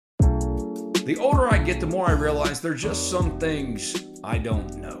The older I get, the more I realize there are just some things I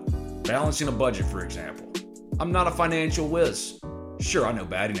don't know. Balancing a budget, for example. I'm not a financial whiz. Sure, I know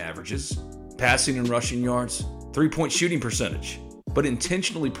batting averages, passing and rushing yards, three-point shooting percentage. But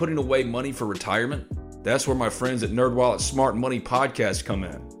intentionally putting away money for retirement? That's where my friends at NerdWallet's Smart Money Podcast come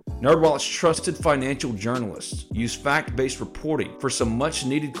in. NerdWallet's trusted financial journalists use fact-based reporting for some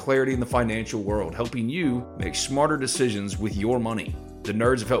much-needed clarity in the financial world, helping you make smarter decisions with your money. The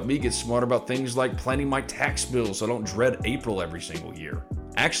nerds have helped me get smarter about things like planning my tax bill so I don't dread April every single year.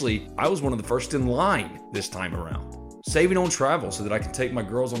 Actually, I was one of the first in line this time around. Saving on travel so that I can take my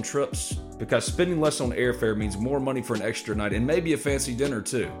girls on trips, because spending less on airfare means more money for an extra night and maybe a fancy dinner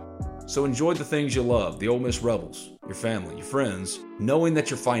too. So enjoy the things you love, the Ole Miss Rebels, your family, your friends, knowing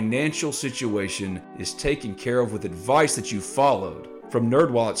that your financial situation is taken care of with advice that you followed from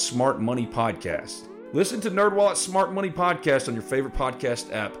NerdWallet's Smart Money Podcast. Listen to NerdWallet's Smart Money Podcast on your favorite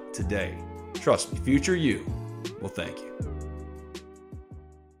podcast app today. Trust me, future you will thank you.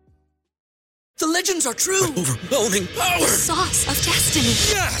 The legends are true. But overwhelming power! The sauce of destiny.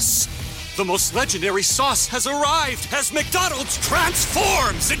 Yes! The most legendary sauce has arrived as McDonald's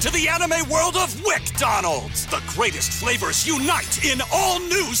transforms into the anime world of WickDonald's. The greatest flavors unite in all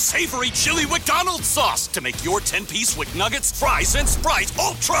new savory chili McDonald's sauce to make your 10-piece Wick Nuggets, fries, and Sprite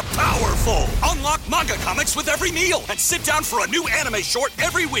ultra-powerful. Unlock manga comics with every meal and sit down for a new anime short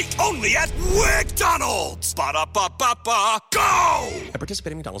every week only at WickDonald's. Ba-da-ba-ba-ba, go! At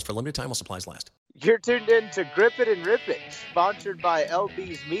participating McDonald's for a limited time while supplies last. You're tuned in to Grip It and Rip It, sponsored by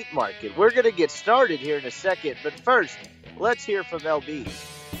LB's Meat Market. We're going to get started here in a second, but first, let's hear from LB's.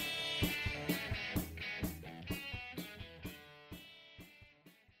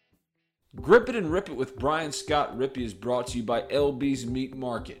 Grip It and Rip It with Brian Scott Rippey is brought to you by LB's Meat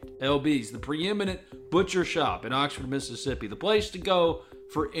Market. LB's, the preeminent butcher shop in Oxford, Mississippi, the place to go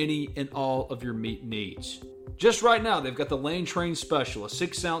for any and all of your meat needs. Just right now, they've got the Lane Train Special, a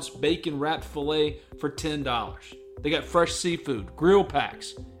 6-ounce bacon-wrapped filet for $10. They got fresh seafood, grill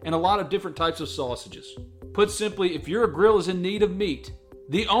packs, and a lot of different types of sausages. Put simply, if your grill is in need of meat,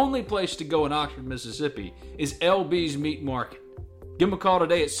 the only place to go in Oxford, Mississippi is LB's Meat Market. Give them a call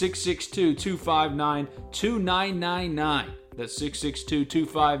today at 662-259-2999. That's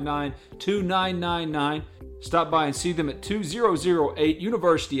 662-259-2999. Stop by and see them at 2008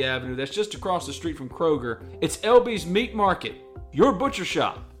 University Avenue. That's just across the street from Kroger. It's LB's Meat Market, your butcher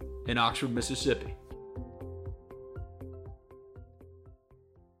shop in Oxford, Mississippi.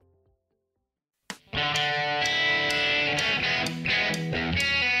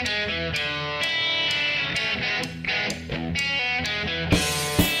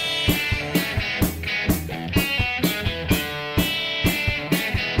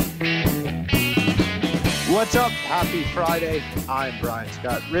 What's up? Happy Friday. I'm Brian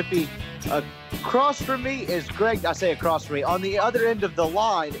Scott Rippey. Across from me is Greg. I say across from me. On the other end of the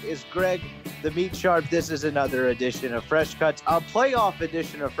line is Greg, the Meat Sharp. This is another edition of Fresh Cuts, a playoff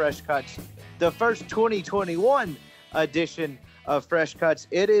edition of Fresh Cuts, the first 2021 edition of Fresh Cuts.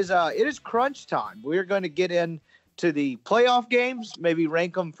 It is crunch time. We're going to get into the playoff games, maybe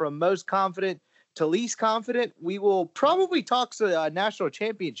rank them from most confident to least confident. We will probably talk to the national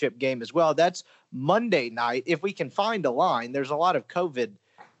championship game as well. That's Monday night, if we can find a line. There's a lot of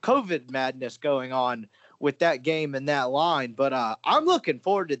COVID madness going on with that game and that line, but I'm looking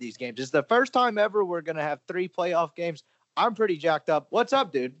forward to these games. It's the first time ever we're going to have 3 playoff games. I'm pretty jacked up. What's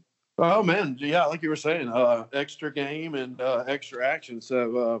up, dude? Oh, man. Yeah, like you were saying, extra game and extra action.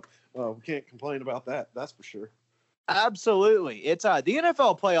 So we can't complain about that. That's for sure. Absolutely. It's the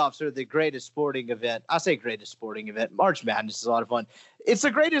NFL playoffs are the greatest sporting event. I say greatest sporting event. March Madness is a lot of fun. It's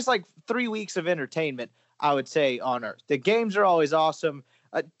the greatest 3 weeks of entertainment, I would say, on earth. The games are always awesome.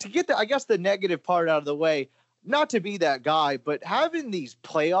 To get the negative part out of the way, not to be that guy, but having these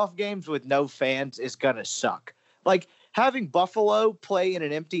playoff games with no fans is going to suck. Having Buffalo play in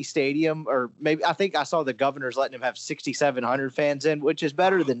an empty stadium, or maybe I think I saw the Governors letting them have 6,700 fans in, which is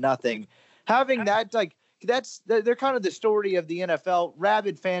better than nothing. Having that, they're kind of the story of the NFL.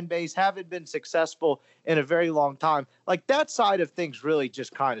 Rabid fan base, haven't been successful in a very long time. That side of things really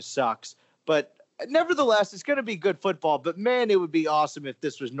just kind of sucks. But nevertheless, it's going to be good football. But man, it would be awesome if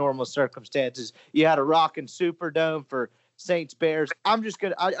this was normal circumstances. You had a rockin' Superdome for Saints Bears. I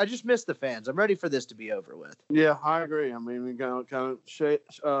just miss the fans. I'm ready for this to be over with. Yeah, I agree. I mean, we kind of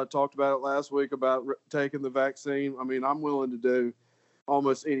talked about it last week about taking the vaccine. I mean, I'm willing to do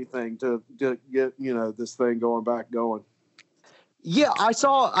almost anything to get this thing going. Yeah, I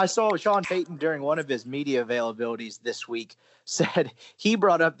saw Sean Payton during one of his media availabilities this week said he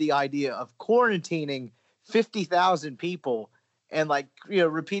brought up the idea of quarantining 50,000 people and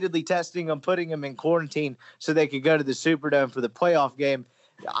repeatedly testing them, putting them in quarantine so they could go to the Superdome for the playoff game.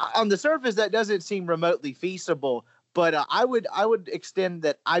 On the surface, that doesn't seem remotely feasible. But I would extend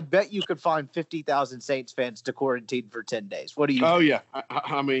that. I bet you could find 50,000 Saints fans to quarantine for 10 days. What do you? Oh think? yeah,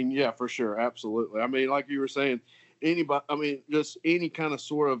 I mean, yeah, for sure, absolutely. I mean, like you were saying, anybody. I mean, just any kind of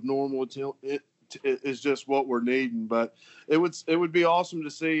sort of normal is just what we're needing. But it would be awesome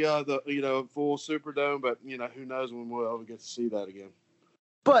to see the full Superdome. But who knows when we'll ever get to see that again.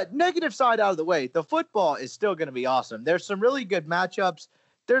 But negative side out of the way, the football is still going to be awesome. There's some really good matchups.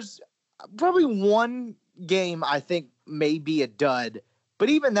 There's probably one game I think may be a dud, but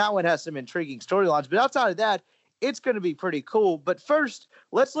even that one has some intriguing storylines. But outside of that, it's going to be pretty cool. But first,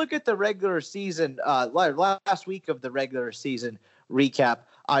 let's look at the regular season, last week of the regular season recap,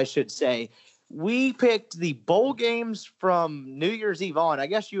 I should say. We picked the bowl games from New Year's Eve on. I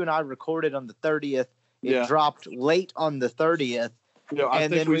guess you and I recorded on the 30th. It dropped late on the 30th. I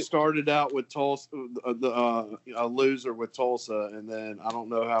think we started out with Tulsa, a loser with Tulsa, and then I don't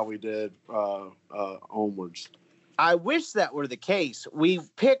know how we did onwards. I wish that were the case. We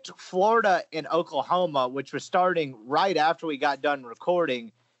picked Florida and Oklahoma, which was starting right after we got done recording,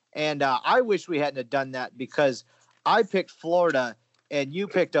 and I wish we hadn't have done that because I picked Florida and you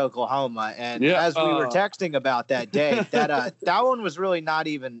picked Oklahoma. And as we were texting about that day, that one was really not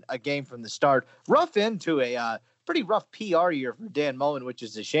even a game from the start. Rough into a pretty rough PR year for Dan Mullen, which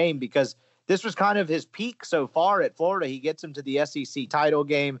is a shame because this was kind of his peak so far at Florida. He gets him to the SEC title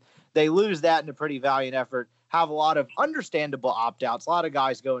game. They lose that in a pretty valiant effort, have a lot of understandable opt-outs, a lot of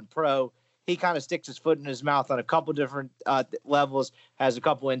guys going pro. He kind of sticks his foot in his mouth on a couple different levels, has a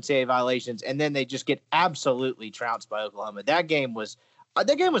couple NCAA violations, and then they just get absolutely trounced by Oklahoma. That game was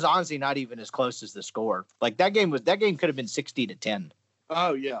honestly not even as close as the score. Like that game could have been 60-10.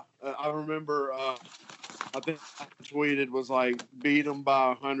 Oh yeah, I remember. I think I tweeted was like beat them by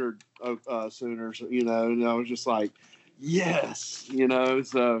 100 Sooners. And I was just like, yes,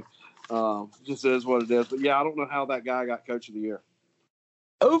 So just is what it is. But yeah, I don't know how that guy got Coach of the Year.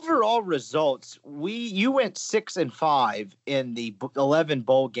 Overall results, you went 6-5 in the 11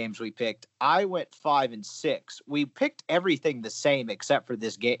 bowl games we picked. I went 5-6. We picked everything the same except for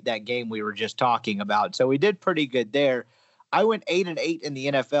that game we were just talking about. So we did pretty good there. I went 8-8 in the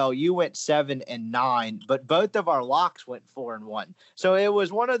NFL. You went 7-9, but both of our locks went 4-1. So it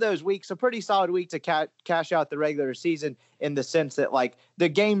was one of those weeks, a pretty solid week to cash out the regular season in the sense that like the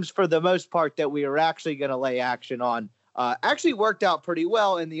games for the most part that we were actually going to lay action on actually worked out pretty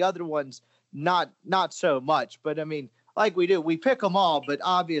well, and the other ones not so much. But I mean, like we do, we pick them all. But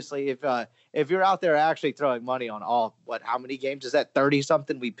obviously, if you're out there actually throwing money on how many games is that? 30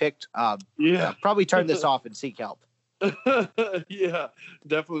 something we picked. Probably turn this off and seek help. Yeah,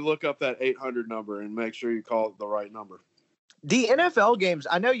 definitely look up that 800 number and make sure you call it the right number. The NFL games,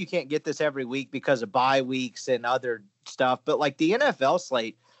 I know you can't get this every week because of bye weeks and other stuff, but like the NFL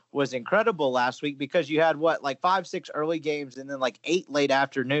slate was incredible last week because you had 5-6 early games and then 8 late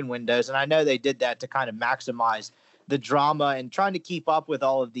afternoon windows. And I know they did that to kind of maximize the drama and trying to keep up with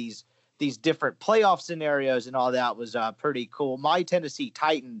all of these different playoff scenarios and all that was pretty cool. My Tennessee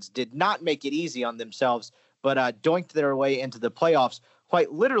Titans did not make it easy on themselves, but doinked their way into the playoffs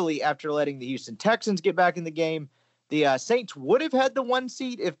quite literally after letting the Houston Texans get back in the game. The Saints would have had the 1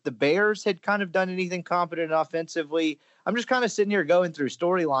 seed if the Bears had kind of done anything competent offensively. I'm just kind of sitting here going through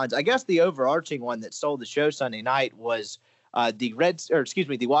storylines. I guess the overarching one that stole the show Sunday night was the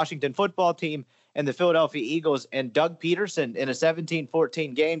Washington football team and the Philadelphia Eagles and Doug Peterson in a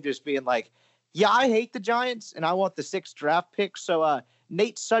 17-14 game just being like, yeah, I hate the Giants and I want the 6th draft pick. So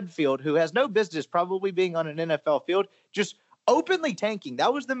Nate Sudfeld, who has no business probably being on an NFL field, just openly tanking.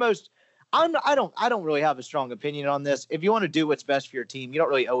 That was the most. I don't really have a strong opinion on this. If you want to do what's best for your team, you don't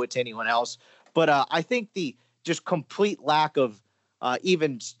really owe it to anyone else. But I think the just complete lack of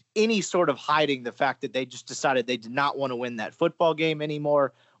even any sort of hiding the fact that they just decided they did not want to win that football game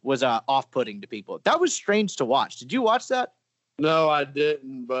anymore was off-putting to people. That was strange to watch. Did you watch that? No, I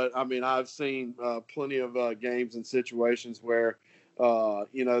didn't. But I mean, I've seen plenty of games and situations where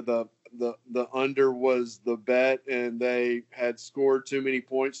the under was the bet and they had scored too many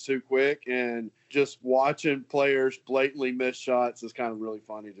points too quick, and just watching players blatantly miss shots is kind of really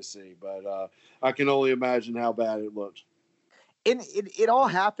funny to see. But I can only imagine how bad it looked. And it all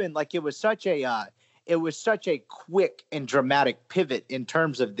happened like it was such a quick and dramatic pivot in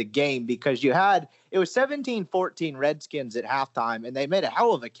terms of the game because it was 17-14 Redskins at halftime, and they made a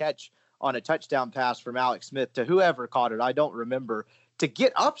hell of a catch on a touchdown pass from Alex Smith to whoever caught it. I don't remember. To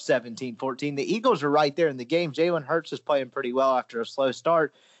get up 17-14, the Eagles are right there in the game. Jalen Hurts is playing pretty well after a slow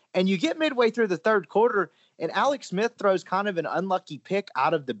start. And you get midway through the third quarter, and Alex Smith throws kind of an unlucky pick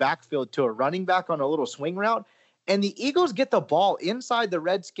out of the backfield to a running back on a little swing route. And the Eagles get the ball inside the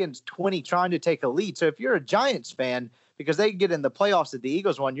Redskins 20 trying to take a lead. So if you're a Giants fan, because they get in the playoffs that the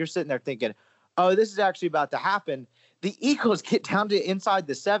Eagles won, you're sitting there thinking, oh, this is actually about to happen. The Eagles get down to inside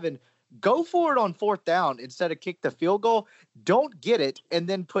the 7, go for it on 4th down instead of kick the field goal, don't get it, and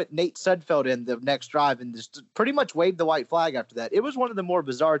then put Nate Sudfeld in the next drive and just pretty much waved the white flag after that. It was one of the more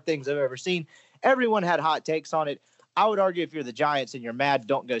bizarre things I've ever seen. Everyone had hot takes on it. I would argue if you're the Giants and you're mad,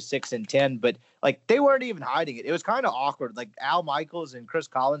 don't go 6-10, but like they weren't even hiding it. It was kind of awkward. Like Al Michaels and Chris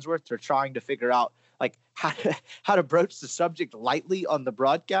Collinsworth are trying to figure out like how to broach the subject lightly on the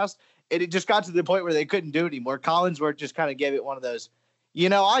broadcast. And it just got to the point where they couldn't do it anymore. Collinsworth just kind of gave it one of those,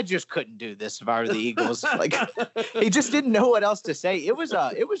 I just couldn't do this if I were the Eagles. Like he just didn't know what else to say. It was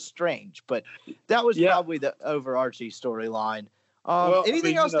strange, but that was probably the overarching storyline.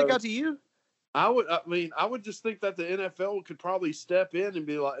 Anything else that got to you? I would just think that the NFL could probably step in and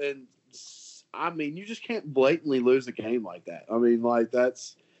be like, you just can't blatantly lose a game like that. I mean, like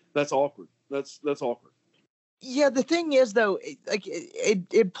that's awkward. That's awkward. Yeah, the thing is though,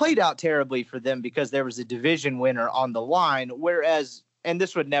 it played out terribly for them because there was a division winner on the line, whereas, and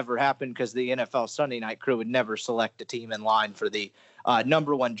this would never happen because the NFL Sunday Night Crew would never select a team in line for the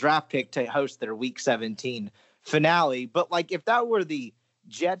number 1 draft pick to host their Week 17 finale. But like if that were the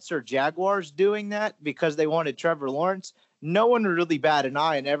Jets or Jaguars doing that because they wanted Trevor Lawrence, no one would really bat an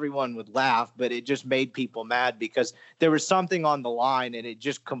eye and everyone would laugh, but it just made people mad because there was something on the line and it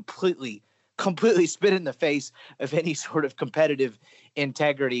just completely spit in the face of any sort of competitive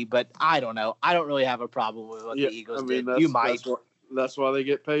integrity. But I don't know. I don't really have a problem with what the Eagles did. You might. That's why they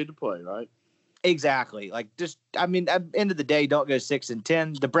get paid to play, right? Exactly. Like at the end of the day, don't go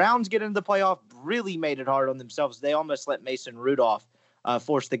 6-10. The Browns get into the playoff, really made it hard on themselves. They almost let Mason Rudolph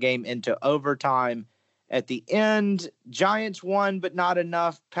force the game into overtime at the end. Giants won, but not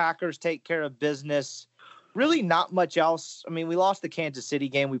enough. Packers take care of business. Really not much else. I mean, we lost the Kansas City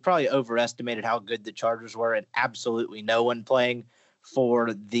game. We probably overestimated how good the Chargers were, and absolutely no one playing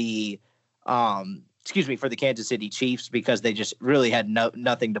for the for the Kansas City Chiefs because they just really had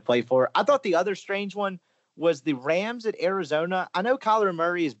nothing to play for. I thought the other strange one was the Rams at Arizona. I know Kyler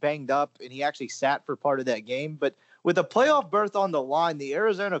Murray is banged up, and he actually sat for part of that game, but with a playoff berth on the line, the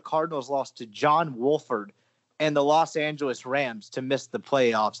Arizona Cardinals lost to John Wolford and the Los Angeles Rams to miss the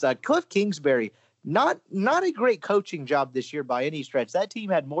playoffs. Cliff Kingsbury, not a great coaching job this year by any stretch. That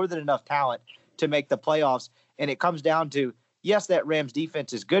team had more than enough talent to make the playoffs, and it comes down to, yes, that Rams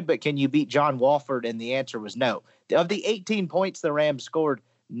defense is good, but can you beat John Wolford? And the answer was no. Of the 18 points the Rams scored,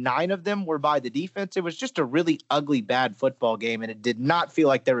 9 of them were by the defense. It was just a really ugly, bad football game, and it did not feel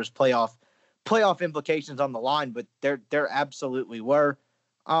like there was playoff implications on the line, but there absolutely were.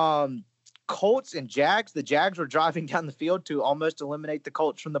 Colts and Jags. The Jags were driving down the field to almost eliminate the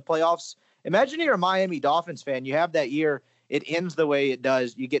Colts from the playoffs. Imagine you're a Miami Dolphins fan. You have that year. It ends the way it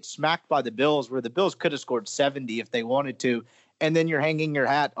does. You get smacked by the Bills, where the Bills could have scored 70 if they wanted to, and then you're hanging your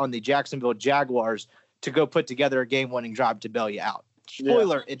hat on the Jacksonville Jaguars to go put together a game-winning drive to bail you out.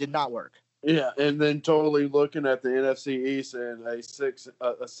 Spoiler, It did not work. Yeah, and then totally looking at the NFC East and a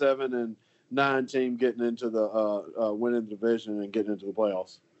 7-9 team getting into the winning the division and getting into the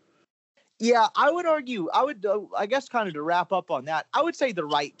playoffs. Yeah, I would argue. I guess kind of to wrap up on that, I would say the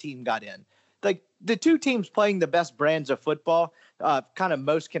right team got in. Like the 2 teams playing the best brands of football, kind of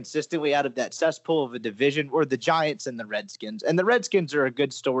most consistently out of that cesspool of a division, were the Giants and the Redskins. And the Redskins are a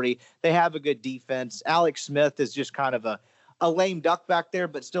good story. They have a good defense. Alex Smith is just kind of a lame duck back there,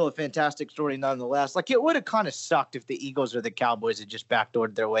 but still a fantastic story nonetheless. Like it would have kind of sucked if the Eagles or the Cowboys had just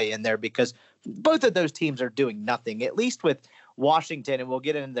backdoored their way in there because both of those teams are doing nothing, at least with Washington, and we'll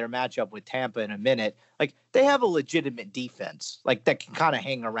get into their matchup with Tampa in a minute. Like they have a legitimate defense, like that can kind of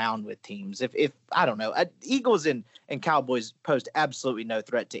hang around with teams. If I don't know, Eagles and Cowboys pose absolutely no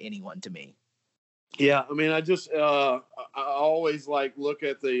threat to anyone to me. Yeah, I mean, I always look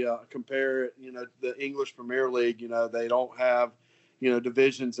at the compare it, the English Premier League. They don't have,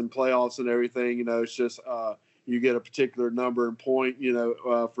 divisions and playoffs and everything. It's just you get a particular number and point,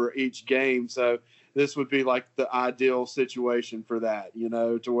 for each game. So this would be like the ideal situation for that,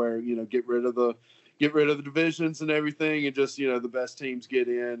 to where get rid of the divisions and everything, and just the best teams get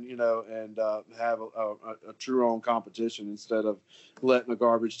in, and have a true on competition instead of letting a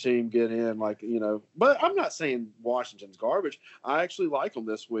garbage team get in, But I'm not saying Washington's garbage. I actually like them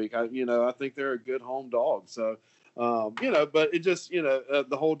this week. I think they're a good home dog. So. But it just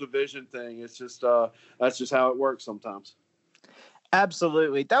the whole division thing. It's just that's just how it works sometimes.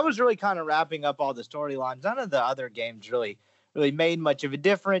 Absolutely. That was really kind of wrapping up all the storylines. None of the other games really really made much of a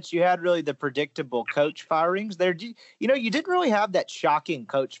difference. You had really the predictable coach firings there. You didn't really have that shocking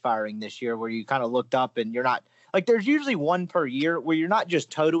coach firing this year where you kind of looked up and you're not like, there's usually one per year where you're not just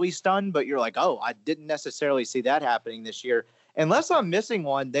totally stunned, but you're like, oh, I didn't necessarily see that happening this year. Unless I'm missing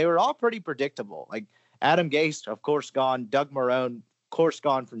one, they were all pretty predictable. Like Adam Gase, of course, gone. Doug Marrone, of course,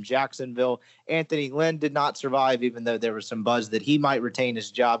 gone from Jacksonville. Anthony Lynn did not survive, even though there was some buzz that he might retain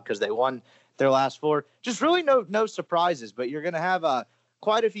his job because they won their last four. Just really no surprises, but you're going to have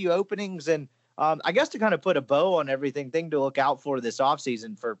quite a few openings. And I guess to kind of put a bow on everything, thing to look out for this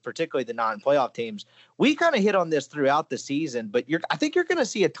offseason for particularly the non-playoff teams. We kind of hit on this throughout the season, but I think you're going to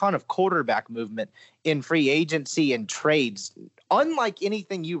see a ton of quarterback movement in free agency and trades, unlike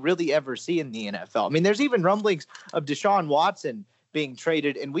anything you really ever see in the NFL. I mean, there's even rumblings of Deshaun Watson being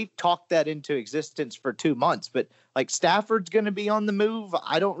traded, and we've talked that into existence for 2 months. But like Stafford's going to be on the move.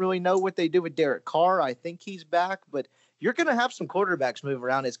 I don't really know what they do with Derek Carr. I think he's back, but you're going to have some quarterbacks move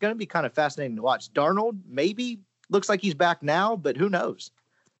around. It's going to be kind of fascinating to watch. Darnold maybe looks like he's back now, but who knows?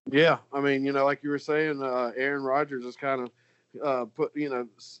 Yeah, I mean, like you were saying, Aaron Rodgers has kind of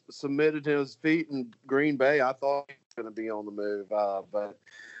submitted his feet in Green Bay. I thought he was going to be on the move, but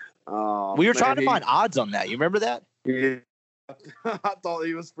we were trying to find odds on that. You remember that? Yeah, I thought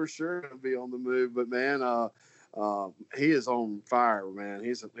he was for sure going to be on the move, but man, he is on fire, man.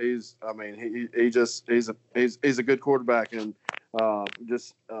 He's a good quarterback, and I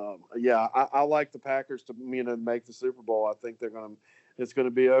like the Packers to make the Super Bowl. I think it's going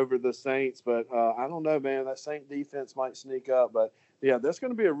to be over the Saints, but I don't know, man. That Saint defense might sneak up, but yeah, that's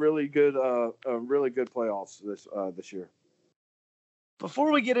going to be a really good playoffs this year.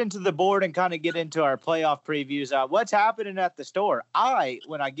 Before we get into the board and kind of get into our playoff previews, what's happening at the store?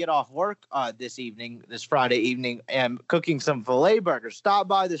 When I get off work this Friday evening, am cooking some filet burgers. Stopped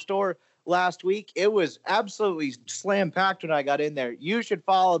by the store last week. It was absolutely slam-packed when I got in there. You should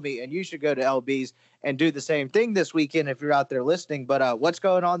follow me, and you should go to LB's and do the same thing this weekend if you're out there listening. But what's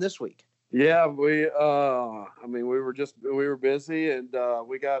going on this week? Yeah, we were busy, and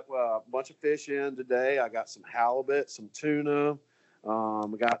we got a bunch of fish in today. I got some halibut, some tuna.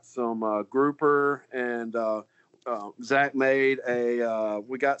 We got some grouper, and Zach made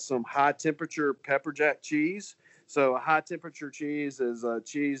we got some high temperature pepper jack cheese. So a high temperature cheese is a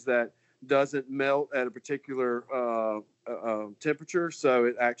cheese that doesn't melt at a particular temperature, so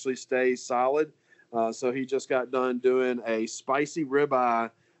it actually stays solid. So he just got done doing a spicy ribeye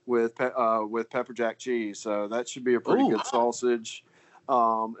with pepper jack cheese. So that should be a pretty good sausage.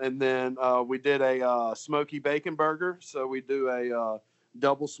 And then we did a smoky bacon burger. So we do a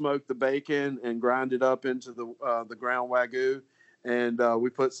double smoke the bacon and grind it up into the ground Wagyu. And we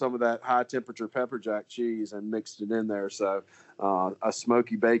put some of that high temperature pepper jack cheese and mixed it in there. So a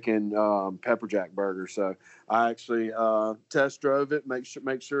smoky bacon pepper jack burger. So I actually test drove it, make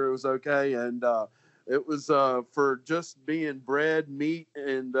sure it was okay. And it was for just being bread, meat,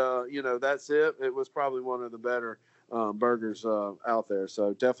 and that's it. It was probably one of the better burgers out there.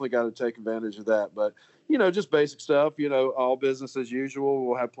 So definitely got to take advantage of that. But, just basic stuff, all business as usual.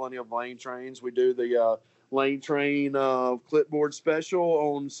 We'll have plenty of lane trains. We do the lane train clipboard special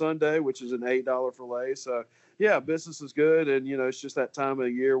on Sunday, which is an $8 fillet. So, yeah, business is good. And, it's just that time of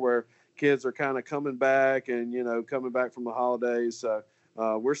the year where kids are kind of coming back and, coming back from the holidays. So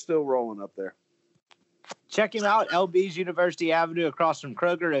we're still rolling up there. Check him out, LB's University Avenue across from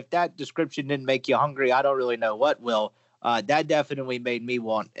Kroger. If that description didn't make you hungry, I don't really know what will. That definitely made me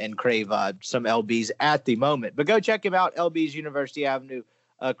want and crave some LB's at the moment. But go check him out, LB's University Avenue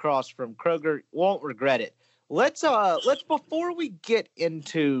across from Kroger. Won't regret it. Let's before we get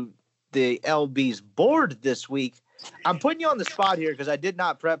into the LB's board this week, I'm putting you on the spot here because I did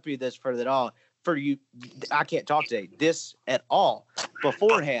not prep you this for at all. For you, I can't talk today. This at all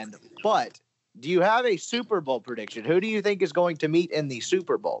beforehand, but. Do you have a Super Bowl prediction? Who do you think is going to meet in the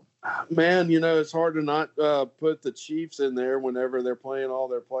Super Bowl? Man, it's hard to not put the Chiefs in there whenever they're playing all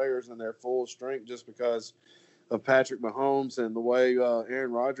their players in their full strength just because of Patrick Mahomes and the way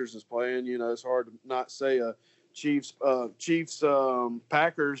Aaron Rodgers is playing. It's hard to not say a Chiefs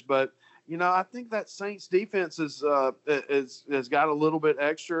Packers, but I think that Saints defense has got a little bit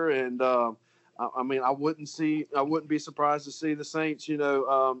extra, and I wouldn't be surprised to see the Saints,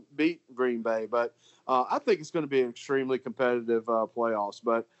 beat Green Bay, but I think it's going to be an extremely competitive playoffs.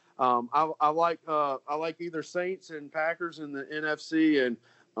 But I like either Saints and Packers in the NFC, and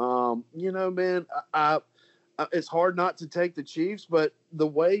man, it's hard not to take the Chiefs, but the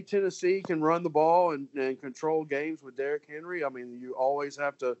way Tennessee can run the ball and control games with Derrick Henry, I mean, you always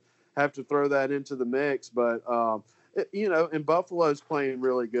have to throw that into the mix, but. and Buffalo's playing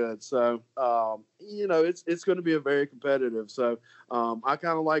really good. So, it's going to be a very competitive. So, I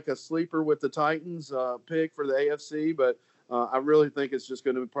kind of like a sleeper with the Titans pick for the AFC, but I really think it's just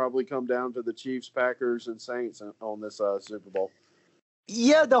going to probably come down to the Chiefs, Packers, and Saints on this Super Bowl.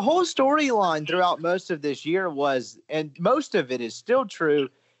 Yeah, the whole storyline throughout most of this year was, and most of it is still true,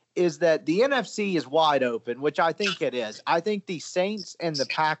 is that the NFC is wide open, which I think it is. I think the Saints and the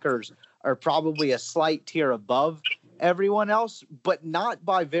Packers are probably a slight tier above everyone else, but not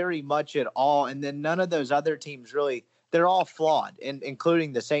by very much at all. And then none of those other teams really, they're all flawed,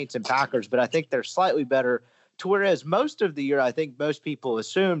 including the Saints and Packers, but I think they're slightly better. To whereas most of the year, I think most people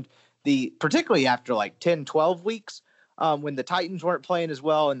assumed particularly after like 10, 12 weeks, when the Titans weren't playing as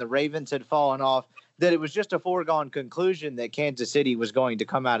well and the Ravens had fallen off, that it was just a foregone conclusion that Kansas City was going to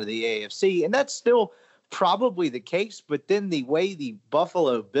come out of the AFC. And that's still probably the case. But then the way the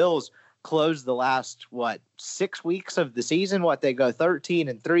Buffalo Bills closed the last, 6 weeks of the season, they go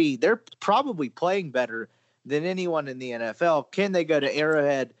 13-3, they're probably playing better than anyone in the NFL. Can they go to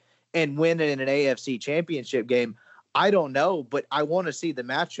Arrowhead and win it in an AFC championship game? I don't know, but I want to see the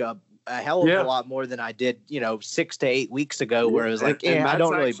matchup a hell of a lot more than I did, 6 to 8 weeks ago, where it was like, I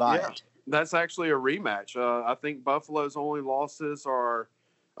don't really buy it. That's actually a rematch. I think Buffalo's only losses are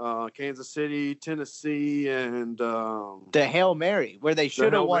Kansas City, Tennessee, and the Hail Mary, where they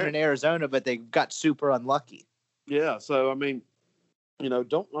should have won in Arizona, but they got super unlucky. Yeah, so I mean,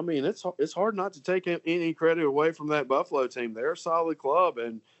 it's hard not to take any credit away from that Buffalo team. They're a solid club,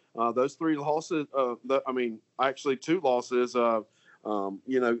 and those 3 losses, actually 2 losses,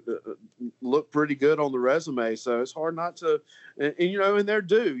 look pretty good on the resume. So it's hard not to, and they're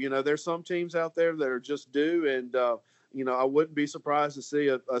due. There's some teams out there that are just due, and I wouldn't be surprised to see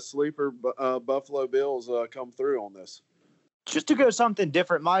a sleeper Buffalo Bills come through on this. Just to go something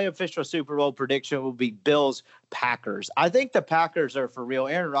different, my official Super Bowl prediction will be Bills-Packers. I think the Packers are for real.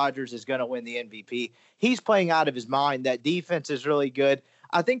 Aaron Rodgers is going to win the MVP. He's playing out of his mind. That defense is really good.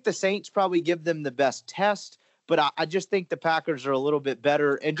 I think the Saints probably give them the best test, but I just think the Packers are a little bit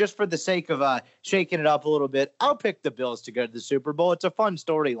better. And just for the sake of shaking it up a little bit, I'll pick the Bills to go to the Super Bowl. It's a fun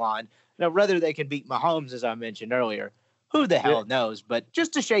storyline. Now, whether they can beat Mahomes, as I mentioned earlier, who the hell knows? But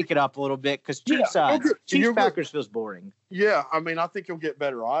just to shake it up a little bit, because Chiefs Packers feels boring. Yeah, I think you'll get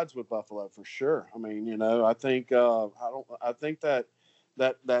better odds with Buffalo for sure. I think I think that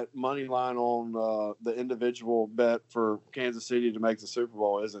money line on the individual bet for Kansas City to make the Super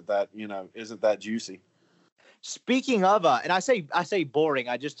Bowl isn't that juicy. Speaking of, and I say boring,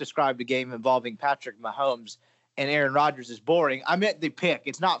 I just described a game involving Patrick Mahomes and Aaron Rodgers is boring. I meant the pick.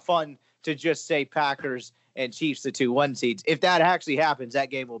 It's not fun to just say Packers and Chiefs, the 2-1 seeds. If that actually happens, that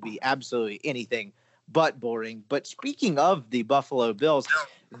game will be absolutely anything but boring. But speaking of the Buffalo Bills,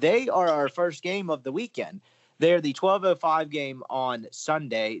 they are our first game of the weekend. They're the 12:05 game on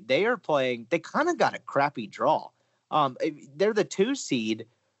Sunday. They kind of got a crappy draw. They're the 2 seed.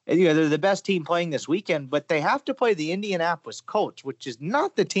 They're the best team playing this weekend, but they have to play the Indianapolis Colts, which is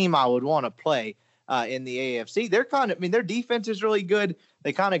not the team I would want to play in the AFC. They're their defense is really good.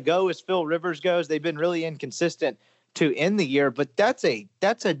 They kind of go as Phil Rivers goes. They've been really inconsistent to end the year, but that's a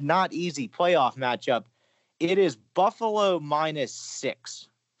not easy playoff matchup. It is Buffalo -6.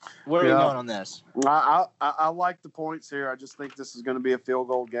 Where are we going on this? I like the points here. I just think this is going to be a field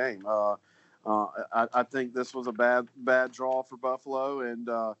goal game. I think this was a bad draw for Buffalo, and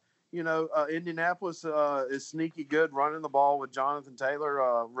Indianapolis is sneaky good running the ball with Jonathan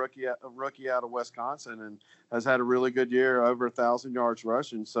Taylor, rookie out of Wisconsin, and has had a really good year, over 1,000 yards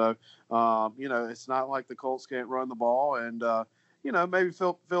rushing. So, it's not like the Colts can't run the ball, and maybe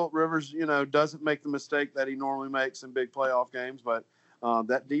Philip Rivers, doesn't make the mistake that he normally makes in big playoff games, but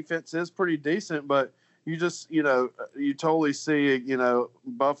that defense is pretty decent. But you just, you totally see,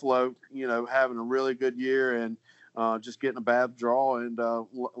 Buffalo, having a really good year and just getting a bad draw and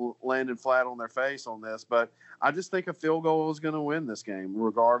landing flat on their face on this. But I just think a field goal is going to win this game,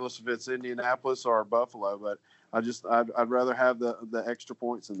 regardless if it's Indianapolis or Buffalo. But I'd rather have the extra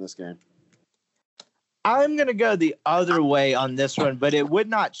points in this game. I'm going to go the other way on this one, but it would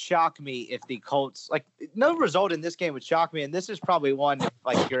not shock me if the Colts, no result in this game would shock me. And this is probably one,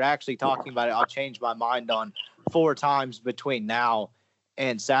 if you're actually talking about it, I'll change my mind on 4 times between now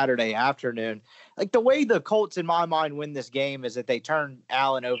and Saturday afternoon. The way the Colts, in my mind, win this game is that they turn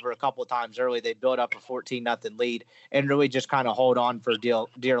Allen over a couple of times early. They build up a 14-0 lead and really just kind of hold on for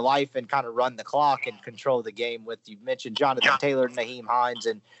dear life and kind of run the clock and control the game with, you mentioned Jonathan Taylor, Naheem Hines,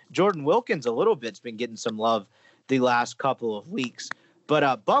 and Jordan Wilkins a little bit's been getting some love the last couple of weeks.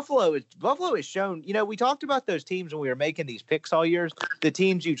 But Buffalo is shown, we talked about those teams when we were making these picks all years, the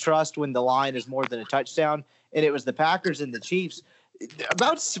teams you trust when the line is more than a touchdown, and it was the Packers and the Chiefs.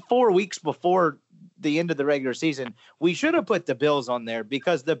 About 4 weeks before the end of the regular season, we should have put the Bills on there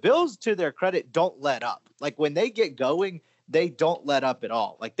because the Bills, to their credit, don't let up. Like when they get going, they don't let up at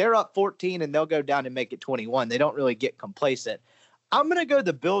all. Like they're up 14 and they'll go down and make it 21. They don't really get complacent. I'm going to go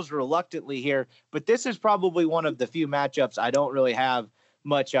the Bills reluctantly here, but this is probably one of the few matchups I don't really have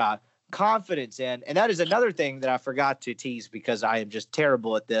much confidence in. And that is another thing that I forgot to tease because I am just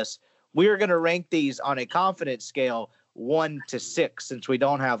terrible at this. We are going to rank these on a confidence scale 1 to 6 since we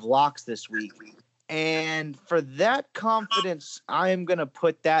don't have locks this week. And for that confidence, I am going to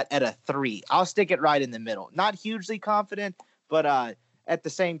put that at a 3. I'll stick it right in the middle. Not hugely confident, but at the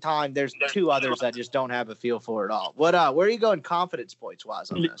same time, there's 2 others I just don't have a feel for at all. Where are you going confidence points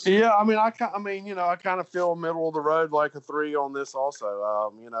wise on this? Yeah, I kind of feel middle of the road like a 3 on this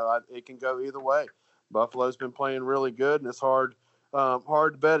also. It can go either way. Buffalo's been playing really good, and it's hard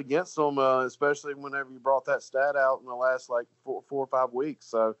to bet against them, especially whenever you brought that stat out in the last like 4 or 5 weeks.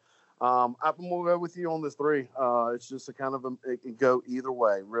 So I'm going to go with you on this 3. It's just it can go either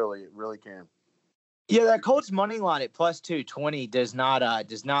way. Really, it really can. Yeah, that Colts money line at plus 220 does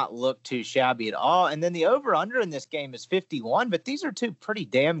not look too shabby at all. And then the over under in this game is 51, but these are 2 pretty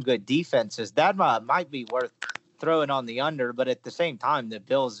damn good defenses. That might be worth throwing on the under, but at the same time, the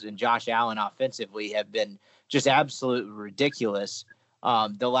Bills and Josh Allen offensively have been just absolutely ridiculous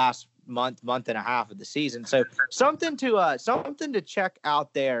the last month and a half of the season. So something to check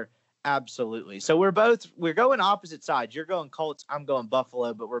out there. Absolutely. So we're going opposite sides. You're going Colts, I'm going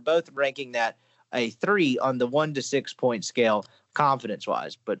Buffalo, but we're both ranking that a 3 on the 1 to 6 point scale confidence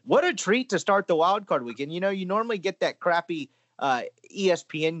wise. But what a treat to start the wild card weekend. You normally get that crappy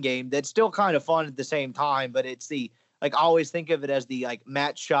ESPN game that's still kind of fun at the same time, but it's I always think of it as the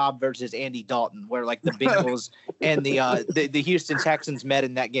Matt Schaub versus Andy Dalton, where like the Bengals and the Houston Texans met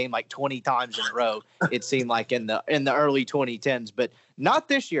in that game like 20 times in a row. It seemed like in the early 2010s, but not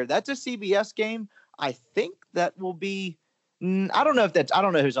this year. That's a CBS game. I think that will be. I don't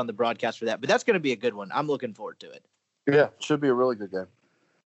know who's on the broadcast for that, but that's going to be a good one. I'm looking forward to it. Yeah, should be a really good game.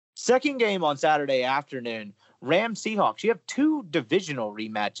 Second game on Saturday afternoon, Rams Seahawks. You have 2 divisional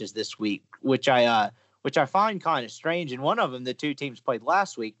rematches this week, which I find kind of strange. And one of them, the 2 teams played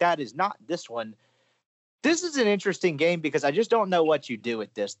last week. That is not this one. This is an interesting game because I just don't know what you do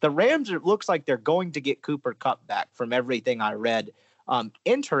with this. The Rams, it looks like they're going to get Cooper Kupp back from everything I read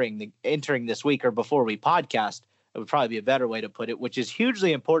entering this week or before we podcast. It would probably be a better way to put it, which is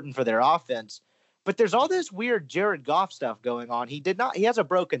hugely important for their offense. But there's all this weird Jared Goff stuff going on. He has a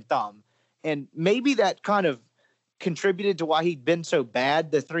broken thumb, and maybe that kind of contributed to why he'd been so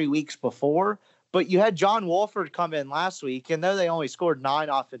bad the 3 weeks before. But you had John Wolford come in last week, and though they only scored 9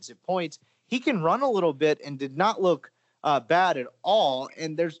 offensive points, he can run a little bit and did not look bad at all.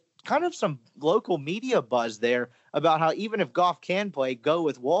 And there's kind of some local media buzz there about how even if Goff can play, go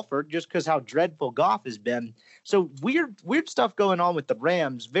with Wolford just because how dreadful Goff has been. So weird stuff going on with the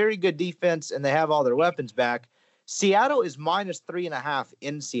Rams. Very good defense, and they have all their weapons back. Seattle is minus 3.5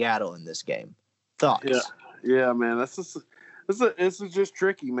 in Seattle in this game. Thoughts? Yeah, man. This is just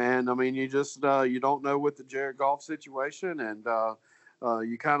tricky, man. I mean, you just you don't know with the Jared Goff situation, and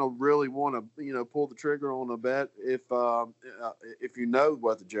you kind of really want to pull the trigger on a bet if you know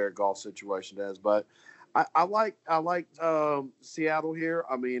what the Jared Goff situation is. But I like Seattle here.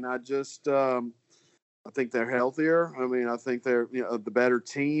 I mean, I think they're healthier. I mean, I think they're the better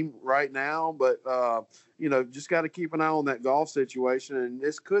team right now. But just got to keep an eye on that Goff situation, and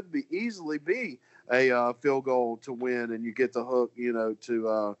this could easily be a field goal to win, and you get the hook,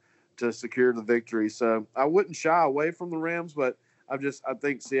 to secure the victory. So I wouldn't shy away from the Rams, but I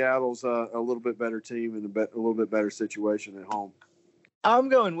think Seattle's a little bit better team and a little bit better situation at home. I'm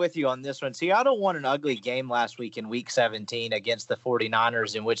going with you on this one. Seattle won an ugly game last week in Week 17 against the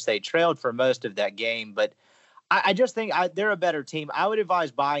 49ers, in which they trailed for most of that game. But I just think they're a better team. I would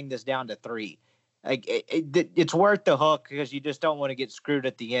advise buying this down to 3. It's worth the hook because you just don't want to get screwed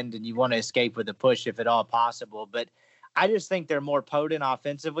at the end, and you want to escape with a push if at all possible. But I just think they're more potent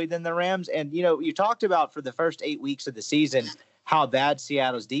offensively than the Rams. And, you talked about for the first 8 weeks of the season how bad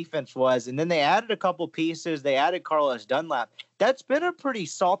Seattle's defense was. And then they added a couple pieces. They added Carlos Dunlap. That's been a pretty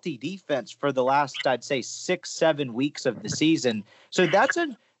salty defense for the last, I'd say, 6-7 weeks of the season. So that's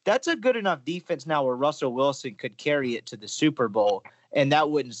a good enough defense now where Russell Wilson could carry it to the Super Bowl, and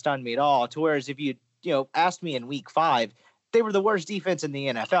that wouldn't stun me at all. To whereas if you asked me in Week 5, they were the worst defense in the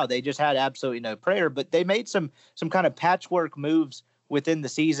NFL. They just had absolutely no prayer, but they made some kind of patchwork moves within the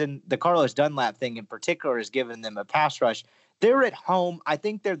season. The Carlos Dunlap thing in particular has given them a pass rush They're at home. I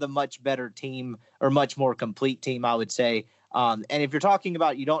think they're the much better team, or much more complete team, I would say. And if you're talking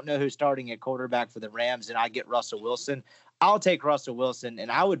about you don't know who's starting at quarterback for the Rams and I get Russell Wilson, I'll take Russell Wilson,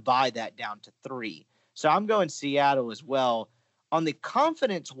 and I would buy that down to 3. So I'm going Seattle as well. On the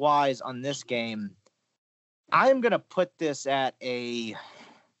confidence-wise on this game, I'm going to put this at a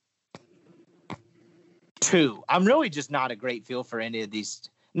 2. I'm really just not a great feel for any of these.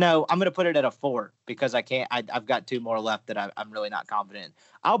 No, I'm going to put it at a 4 because I can't. I've got 2 more left that I'm really not confident in.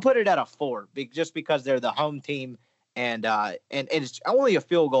 I'll put it at a 4 just because they're the home team, and it's only a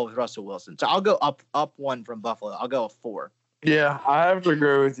field goal with Russell Wilson. So I'll go up 1 from Buffalo. I'll go a 4. Yeah, I have to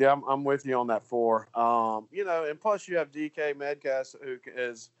agree with you. I'm with you on that 4. And plus you have DK Metcalf, who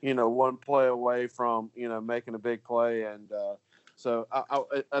is, one play away from, making a big play. And so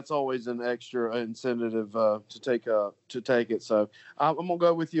that's always an extra incentive to take it. So I'm going to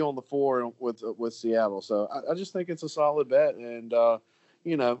go with you on the 4 with Seattle. So I just think it's a solid bet. And,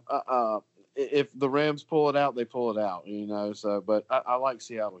 if the Rams pull it out, they pull it out, so, but I like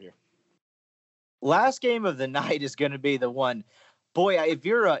Seattle here. Last game of the night is going to be the one. Boy, if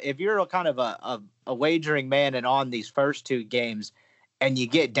you're a kind of a wagering man and on these first 2 games, and you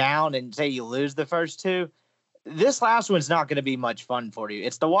get down and say you lose the first 2, this last one's not going to be much fun for you.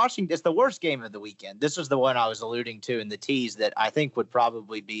 It's the worst game of the weekend. This was the one I was alluding to in the tease that I think would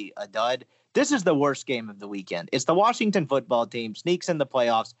probably be a dud. This is the worst game of the weekend. It's the Washington football team sneaks in the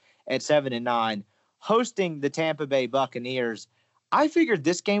playoffs at 7-9, hosting the Tampa Bay Buccaneers. I figured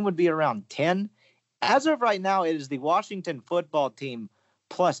this game would be around 10. As of right now, it is the Washington football team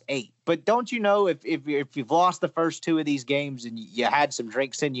 +8. But don't you know, if you've lost the first 2 of these games and you had some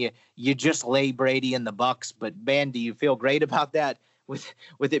drinks in you, you just lay Brady in the Bucs. But man, do you feel great about that with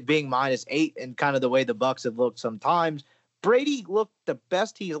it being -8 and kind of the way the Bucs have looked sometimes? Brady looked the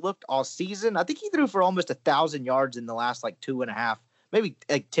best he's looked all season. I think he threw for almost 1,000 yards in the last 2.5, maybe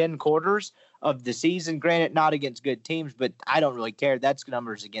 10 quarters of the season. Granted, not against good teams, but I don't really care. That's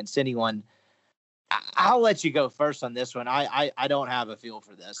numbers against anyone. I'll let you go first on this one. I don't have a feel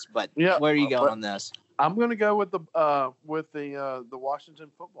for this, but where are you going on this? I'm going to go with the Washington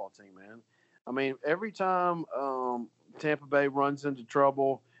football team, man. I mean, every time Tampa Bay runs into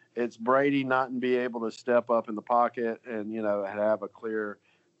trouble, it's Brady not be able to step up in the pocket and have a clear.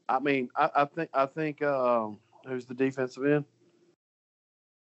 I mean, I think who's the defensive end?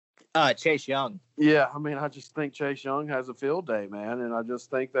 Chase Young. Yeah, I mean, I just think Chase Young has a field day, man, and I just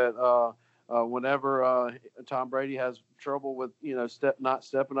think that. Whenever Tom Brady has trouble with not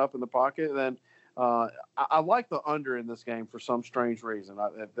stepping up in the pocket, then I like the under in this game for some strange reason.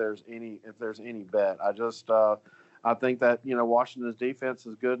 If there's any bet, I think that Washington's defense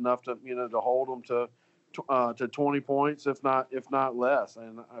is good enough to to hold them to 20 points, if not less.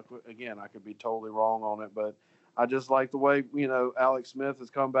 And I could be totally wrong on it, but I just like the way Alex Smith has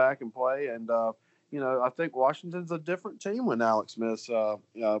come back and play and. I think Washington's a different team when Alex Smith's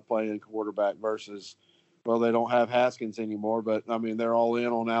playing quarterback versus, well, they don't have Haskins anymore, but I mean, they're all in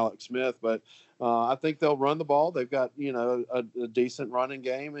on Alex Smith. But I think they'll run the ball. They've got, a decent running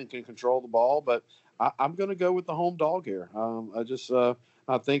game and can control the ball. But I'm going to go with the home dog here. I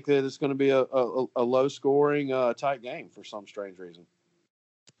think that it's going to be a low scoring, tight game for some strange reason.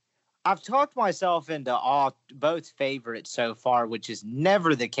 I've talked myself into both favorites so far, which is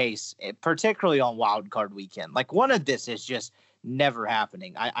never the case, particularly on Wild Card weekend. One of this is just never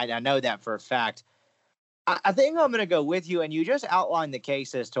happening. I know that for a fact. I think I'm going to go with you, and you just outlined the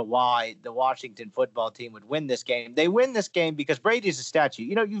case as to why the Washington football team would win this game. They win this game because Brady's a statue.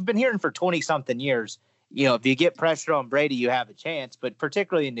 You've been hearing for 20-something years, if you get pressure on Brady, you have a chance. But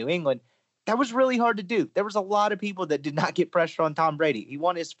particularly in New England, that was really hard to do. There was a lot of people that did not get pressure on Tom Brady. He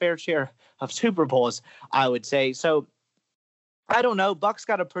won his fair share of Super Bowls, I would say. So I don't know. Bucs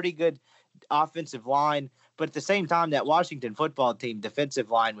got a pretty good offensive line, but at the same time, that Washington football team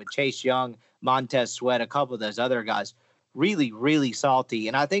defensive line with Chase Young, Montez Sweat, a couple of those other guys, really, really salty.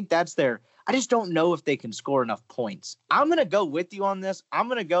 And I think I just don't know if they can score enough points. I'm going to go with you on this. I'm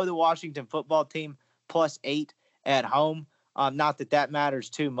going to go the Washington football team +8 at home. Not that matters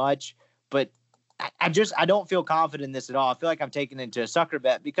too much. But I don't feel confident in this at all. I feel like I'm taking it into a sucker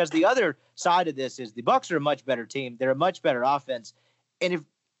bet because the other side of this is the Bucs are a much better team. They're a much better offense. And if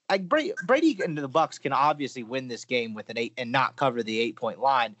Brady and the Bucs can obviously win this game with an 8 and not cover the 8-point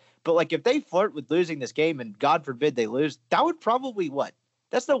line. But if they flirt with losing this game and God forbid they lose, that would probably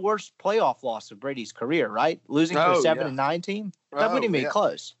that's the worst playoff loss of Brady's career, right? Losing to a 7-9 team. That wouldn't even be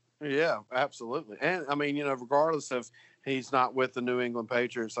close. Yeah, absolutely. And I mean, regardless of he's not with the New England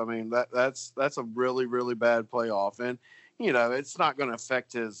Patriots, I mean that's a really, really bad playoff. And it's not going to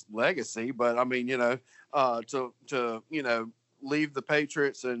affect his legacy. But I mean, to leave the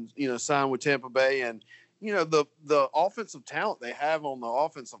Patriots and sign with Tampa Bay, and the offensive talent they have on the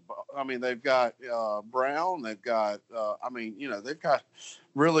offensive. I mean, they've got Brown. They've got they've got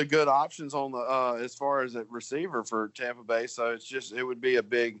really good options on the as far as a receiver for Tampa Bay. So it would be a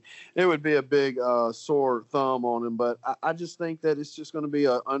big sore thumb on him. But I just think that it's just going to be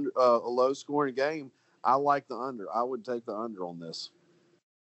a low scoring game. I like the under. I would take the under on this.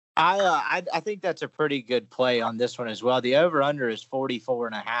 I think that's a pretty good play on this one as well. The over-under is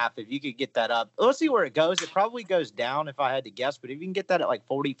 44.5. If you could get that up, let's see where it goes. It probably goes down if I had to guess, but if you can get that at like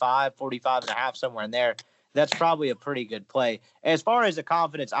 45.5, somewhere in there, that's probably a pretty good play. As far as the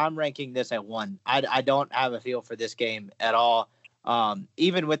confidence, I'm ranking this at 1. I don't have a feel for this game at all.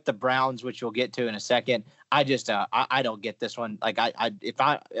 Even with the Browns, which we'll get to in a second, I just I don't get this one. Like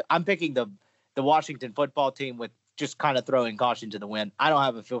I'm picking the Washington football team with just kind of throwing caution to the wind. I don't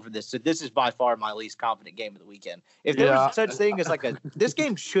have a feel for this. So this is by far my least confident game of the weekend. If there was such thing as this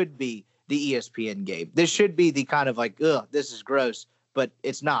game should be the ESPN game. This should be the kind of like, this is gross, but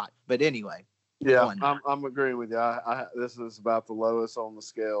it's not. But anyway. Yeah, I'm agreeing with you. This is about the lowest on the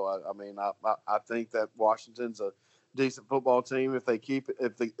scale. I think that Washington's a decent football team. If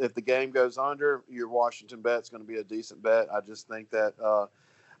the game goes under, your Washington bet's going to be a decent bet. I just think that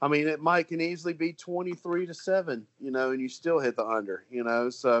it can easily be 23-7, and you still hit the under,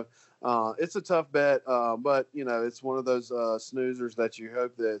 So it's a tough bet, but it's one of those snoozers that you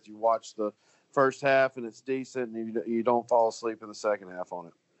hope that you watch the first half and it's decent, and you don't fall asleep in the second half on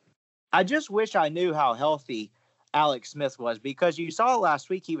it. I just wish I knew how healthy Alex Smith was, because you saw last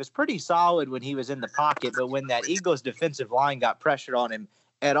week he was pretty solid when he was in the pocket, but when that Eagles defensive line got pressured on him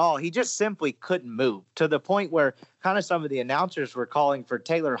at all, he just simply couldn't move, to the point where kind of some of the announcers were calling for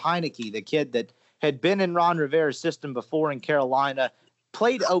Taylor Heineke, the kid that had been in Ron Rivera's system before in Carolina,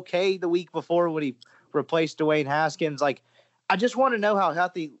 played okay the week before when he replaced Dwayne Haskins. Like, I just want to know how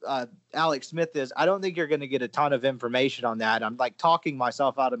healthy Alex Smith is. I don't think you're going to get a ton of information on that. I'm like talking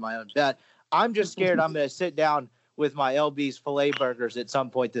myself out of my own bet. I'm just scared I'm going to sit down with my LB's filet burgers at some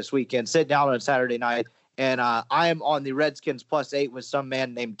point this weekend, sit down on Saturday night, and I am on the Redskins +8 with some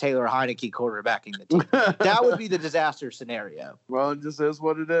man named Taylor Heineke quarterbacking the team. That would be the disaster scenario. Well, it just is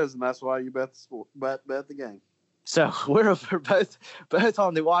what it is, and that's why you bet the game. So we're both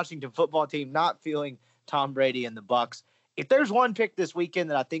on the Washington football team, not feeling Tom Brady and the Bucs. If there's one pick this weekend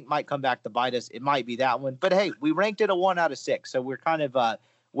that I think might come back to bite us, it might be that one. But hey, we ranked it a 1 out of 6, so we're kind of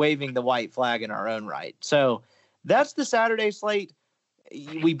waving the white flag in our own right. So that's the Saturday slate.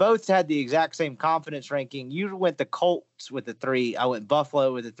 We both had the exact same confidence ranking. You went the Colts with a 3. I went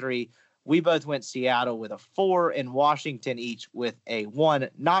Buffalo with a 3. We both went Seattle with a 4, and Washington each with a 1.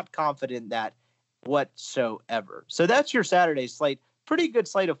 Not confident in that whatsoever. So that's your Saturday slate. Pretty good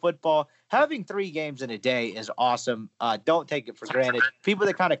slate of football. Having 3 games in a day is awesome. Don't take it for granted. People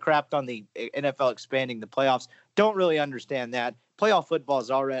that kind of crapped on the NFL expanding the playoffs don't really understand that. Playoff football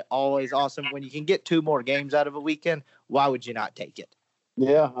is always awesome. When you can get 2 more games out of a weekend, why would you not take it?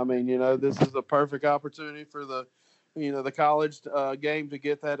 Yeah, this is a perfect opportunity for the college game to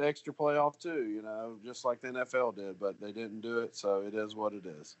get that extra playoff too, just like the NFL did, but they didn't do it, so it is what it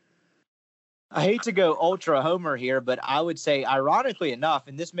is. I hate to go ultra homer here, but I would say, ironically enough,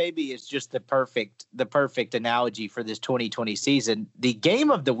 and this maybe is just the perfect analogy for this 2020 season, the game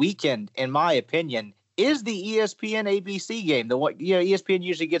of the weekend, in my opinion, is the ESPN ABC game. ESPN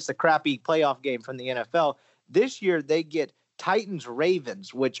usually gets the crappy playoff game from the NFL. This year they get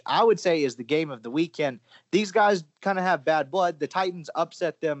Titans-Ravens, which I would say is the game of the weekend. These guys kind of have bad blood. The Titans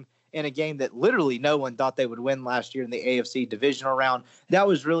upset them in a game that literally no one thought they would win last year in the AFC divisional round. That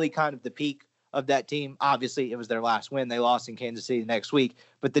was really kind of the peak of that team. Obviously, it was their last win. They lost in Kansas City next week.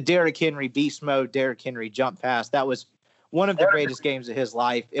 But the Derrick Henry beast mode, Derrick Henry jump pass, that was one of the greatest games of his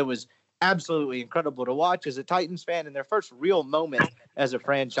life. It was absolutely incredible to watch as a Titans fan, in their first real moment as a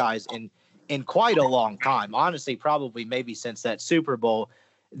franchise in quite a long time. Honestly, probably maybe since that Super Bowl.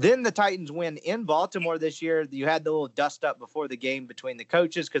 Then the Titans win in Baltimore this year. You had the little dust up before the game between the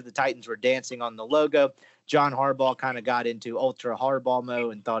coaches because the Titans were dancing on the logo. John Harbaugh kind of got into ultra Harbaugh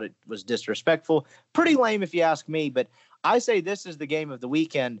mode and thought it was disrespectful. Pretty lame if you ask me, but I say this is the game of the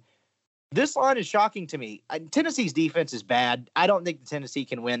weekend. This line is shocking to me. Tennessee's defense is bad. I don't think the Tennessee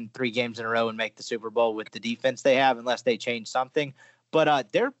can win 3 games in a row and make the Super Bowl with the defense they have unless they change something.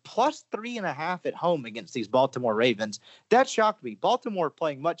 But they're +3.5 at home against these Baltimore Ravens. That shocked me. Baltimore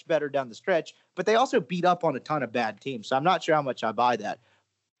playing much better down the stretch, but they also beat up on a ton of bad teams. So I'm not sure how much I buy that.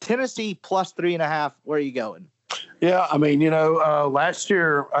 Tennessee +3.5. Where are you going? Yeah, last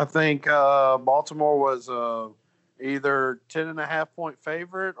year I think Baltimore was either 10.5-point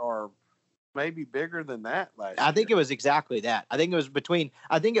favorite or maybe bigger than that last year. I think it was exactly that. I think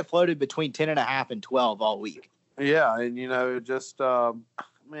it floated between 10.5 and 12 all week. Yeah, and just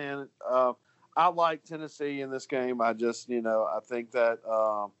man, I like Tennessee in this game. I just I think that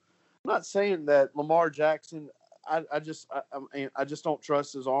I'm not saying that Lamar Jackson. I just don't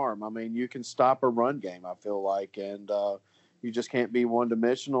trust his arm. I mean, you can stop a run game, I feel like, and you just can't be one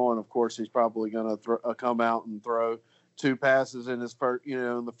dimensional. And of course, he's probably going to come out and throw 2 passes in his first,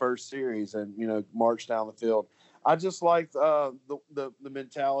 in the first series, and march down the field. I just like the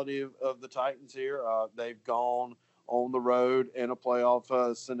mentality of the Titans here. They've gone on the road in a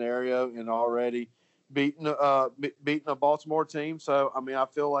playoff scenario and already beaten a Baltimore team. So I mean, I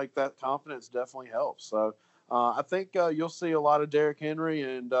feel like that confidence definitely helps. So I think you'll see a lot of Derrick Henry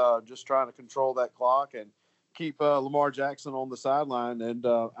and just trying to control that clock and keep Lamar Jackson on the sideline. And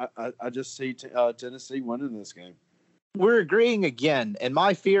I just see Tennessee winning this game. We're agreeing again. And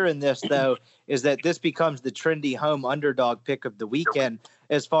my fear in this, though, is that this becomes the trendy home underdog pick of the weekend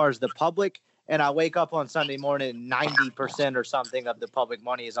as far as the public. And I wake up on Sunday morning and 90% or something of the public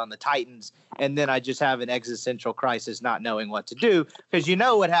money is on the Titans. And then I just have an existential crisis not knowing what to do. Because you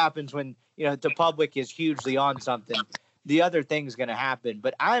know what happens when, the public is hugely on something. The other thing's going to happen.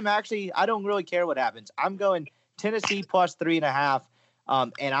 But I don't really care what happens. I'm going Tennessee plus 3.5.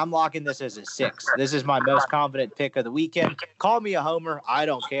 And I'm locking this as a 6. This is my most confident pick of the weekend. Call me a homer. I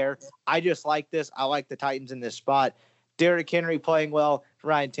don't care. I just like this. I like the Titans in this spot. Derrick Henry playing well.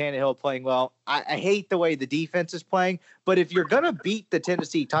 Ryan Tannehill playing well. I hate the way the defense is playing. But if you're going to beat the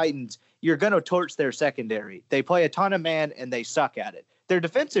Tennessee Titans, you're going to torch their secondary. They play a ton of man, and they suck at it. Their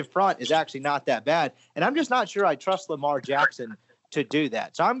defensive front is actually not that bad. And I'm just not sure I trust Lamar Jackson to do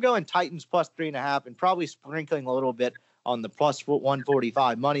that. So I'm going Titans plus 3.5 and probably sprinkling a little bit on the plus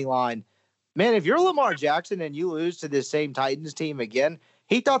 145 money line. Man, if you're Lamar Jackson and you lose to this same Titans team again,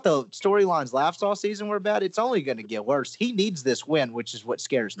 he thought the storylines last all season were bad. It's only going to get worse. He needs this win, which is what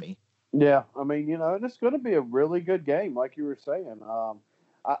scares me. Yeah, I mean, and it's going to be a really good game, like you were saying.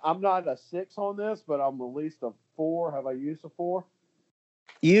 I'm not a 6 on this, but I'm at least a 4. Have I used a 4?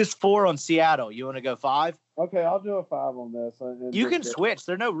 You used 4 on Seattle. You want to go 5? Okay, I'll do a 5 on this. You can switch.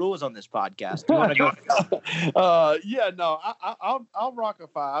 There are no rules on this podcast. You want to go? Yeah, no, I'll rock a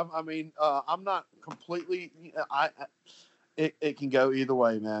 5. I mean, I'm not completely. It can go either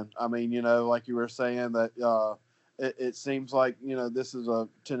way, man. I mean, like you were saying that it seems like this is a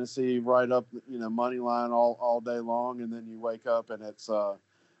Tennessee right up money line all day long, and then you wake up and it's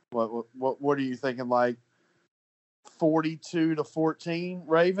what are you thinking, like 42-14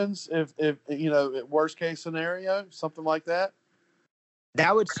 Ravens, if worst case scenario, something like that.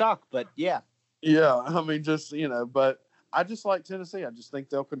 That would suck, but yeah. Yeah, I mean, just but I just like Tennessee. I just think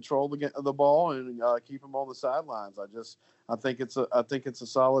they'll control the ball and keep them on the sidelines. I think it's a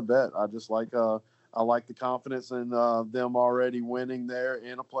solid bet. I just like I like the confidence in them already winning there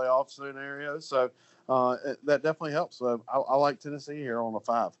in a playoff scenario. So that definitely helps. So I like Tennessee here on a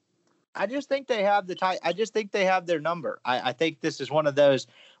 5. I just think they have their number. I think this is one of those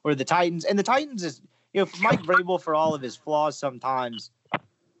where the Titans is, Mike Vrabel, for all of his flaws sometimes,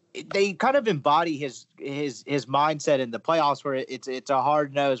 they kind of embody his mindset in the playoffs where it's a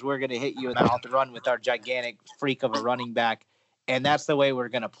hard nose. We're going to hit you in the mouth and run with our gigantic freak of a running back. And that's the way we're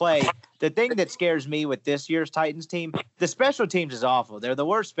going to play. The thing that scares me with this year's Titans team, the special teams is awful. They're the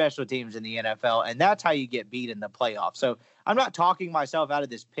worst special teams in the NFL, and that's how you get beat in the playoffs. So I'm not talking myself out of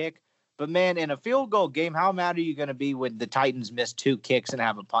this pick, but, man, in a field goal game, how mad are you going to be when the Titans miss 2 kicks and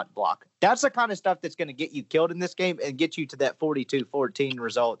have a punt block? That's the kind of stuff that's going to get you killed in this game and get you to that 42-14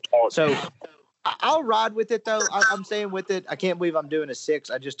 result. So I'll ride with it, though. I'm saying with it. I can't believe I'm doing a 6.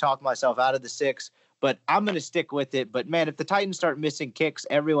 I just talked myself out of the 6. But I'm going to stick with it. But, man, if the Titans start missing kicks,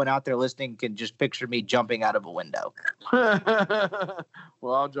 everyone out there listening can just picture me jumping out of a window.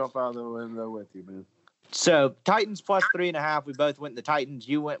 Well, I'll jump out of the window with you, man. So Titans plus 3.5. We both went the Titans.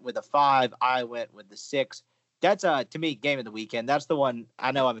 You went with a 5. I went with the 6. That's, to me, game of the weekend. That's the one.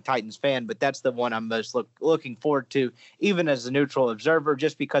 I know I'm a Titans fan, but that's the one I'm most looking forward to, even as a neutral observer,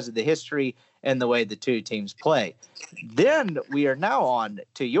 just because of the history and the way the two teams play. Then we are now on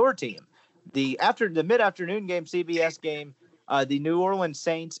to your team. After the mid-afternoon game, CBS game, the New Orleans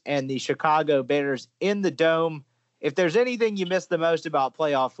Saints and the Chicago Bears in the Dome. If there's anything you miss the most about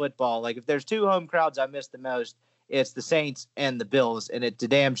playoff football, like if there's 2 home crowds I miss the most, it's the Saints and the Bills. And it's a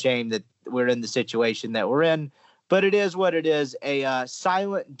damn shame that we're in the situation that we're in. But it is what it is, a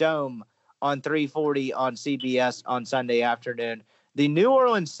silent dome on 340 on CBS on Sunday afternoon. The New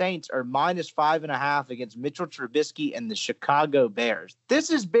Orleans Saints are minus 5.5 against Mitchell Trubisky and the Chicago Bears.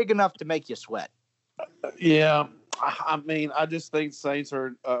 This is big enough to make you sweat. Yeah, I mean, I just think Saints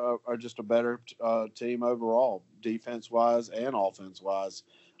are just a better team overall, defense wise and offense wise.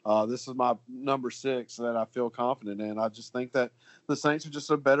 This is my number 6 that I feel confident in. I just think that the Saints are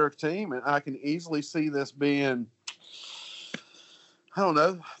just a better team, and I can easily see this being, I don't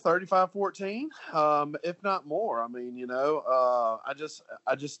know, 35-14, if not more. I mean, I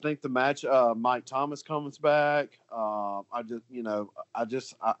just think the match, Mike Thomas comes back. I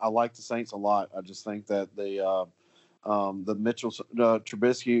like the Saints a lot. I just think that the Mitchell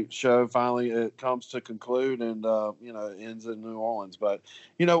Trubisky show finally it comes to conclude, and it ends in New Orleans. But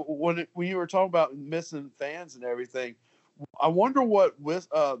when you were talking about missing fans and everything, I wonder what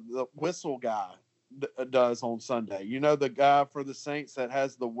the whistle guy does on Sunday. The guy for the Saints that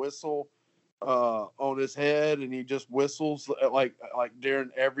has the whistle on his head, and he just whistles like during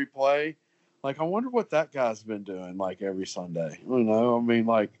every play. Like, I wonder what that guy's been doing like every Sunday. I mean,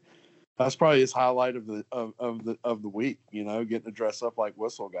 like, that's probably his highlight of the week. Getting to dress up like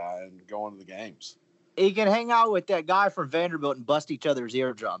whistle guy and going to the games. He can hang out with that guy from Vanderbilt and bust each other's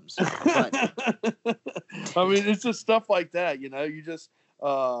eardrums. But I mean, it's just stuff like that. You just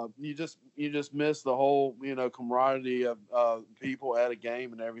miss the whole camaraderie of people at a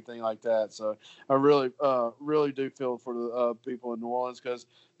game and everything like that. So I really do feel for the people in New Orleans, because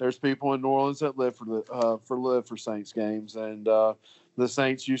there's people in New Orleans that live for Saints games, and the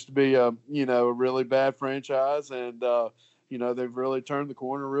Saints used to be a really bad franchise, and they've really turned the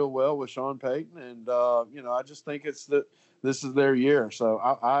corner real well with Sean Payton, and I just think this is their year. So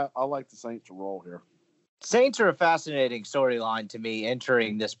I like the Saints to roll here. Saints are a fascinating storyline to me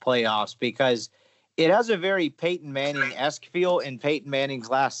entering this playoffs, because it has a very Peyton Manning-esque feel in Peyton Manning's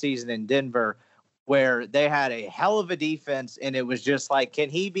last season in Denver, where they had a hell of a defense, and it was just like, can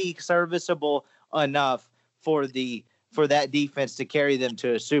he be serviceable enough for that defense to carry them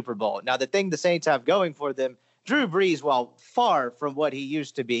to a Super Bowl? Now, the thing the Saints have going for them, Drew Brees, while far from what he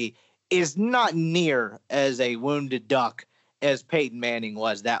used to be, is not near as a wounded duck as Peyton Manning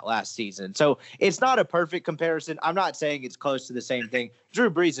was that last season. So it's not a perfect comparison. I'm not saying it's close to the same thing. Drew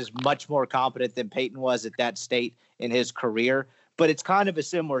Brees is much more competent than Peyton was at that state in his career, but it's kind of a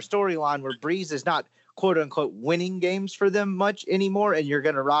similar storyline where Brees is not, quote unquote, winning games for them much anymore, and you're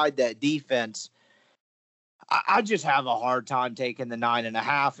going to ride that defense. I just have a hard time taking the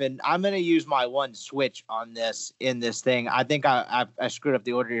 9.5, and I'm going to use my one switch on this in this thing. I think I screwed up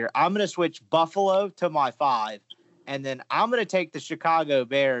the order here. I'm going to switch Buffalo to my 5, and then I'm going to take the Chicago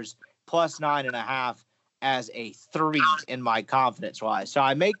Bears plus 9.5 as a 3 in my confidence-wise. So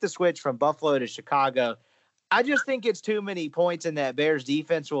I make the switch from Buffalo to Chicago. I just think it's too many points, and that Bears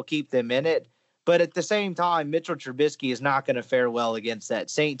defense will keep them in it. But at the same time, Mitchell Trubisky is not going to fare well against that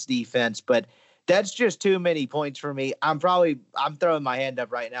Saints defense, but that's just too many points for me. I'm throwing my hand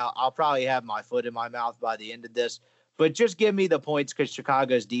up right now. I'll probably have my foot in my mouth by the end of this, but just give me the points, because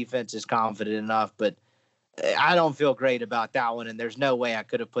Chicago's defense is confident enough, but I don't feel great about that one. And there's no way I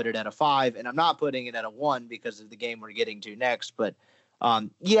could have put it at a 5, and I'm not putting it at a 1 because of the game we're getting to next. But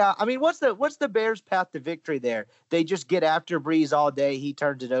yeah, I mean, what's the Bears' path to victory there? They just get after Brees all day. He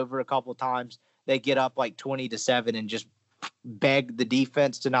turns it over a couple times. They get up like 20-7 and just beg the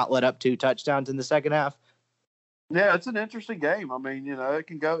defense to not let up 2 touchdowns in the second half. Yeah, it's an interesting game. I mean, it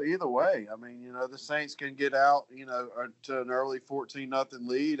can go either way. I mean, the Saints can get out, to an early 14-0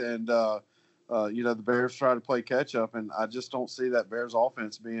 lead, and the Bears try to play catch up, and I just don't see that Bears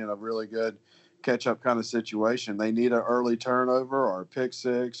offense being a really good catch up kind of situation. They need an early turnover or a pick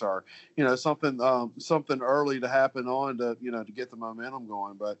six, or something early to happen on to get the momentum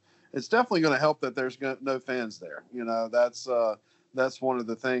going. But it's definitely going to help that there's no fans there. That's one of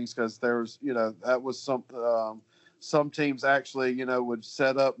the things, because there's that was some teams actually would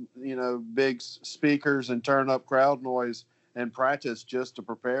set up big speakers and turn up crowd noise and practice just to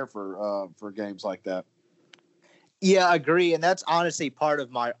prepare for games like that. Yeah, I agree, and that's honestly part of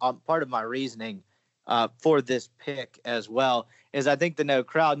my reasoning for this pick as well. Is I think the no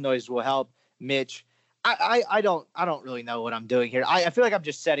crowd noise will help Mitch. I don't really know what I'm doing here. I feel like I'm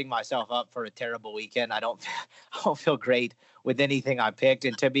just setting myself up for a terrible weekend. I don't feel great with anything I picked,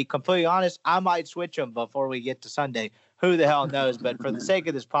 and to be completely honest, I might switch them before we get to Sunday. Who the hell knows? But for the sake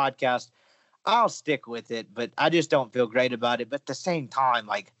of this podcast, I'll stick with it. But I just don't feel great about it. But at the same time,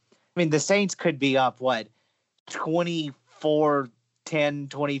 the Saints could be up 24-10,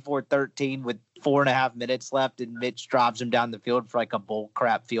 24-13 with 4.5 minutes left, and Mitch drives them down the field for a bull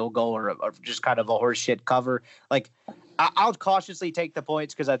crap field goal or just kind of a horseshit cover. I'll cautiously take the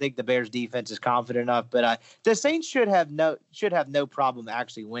points because I think the Bears defense is confident enough, but the Saints should have no problem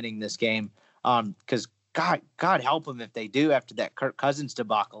actually winning this game. Because God help them if they do after that Kirk Cousins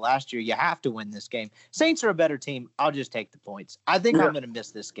debacle last year. You have to win this game. Saints are a better team. I'll just take the points. I think I'm going to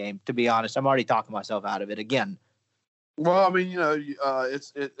miss this game, to be honest. I'm already talking myself out of it again. Well, I mean,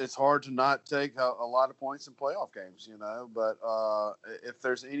 it's hard to not take a lot of points in playoff games, But if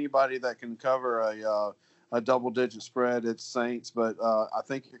there's anybody that can cover a double-digit spread, it's Saints. But I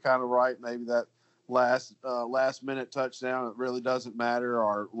think you're kind of right. Maybe that last-minute touchdown, it really doesn't matter,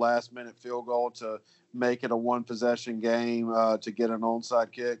 or last-minute field goal to make it a one-possession game to get an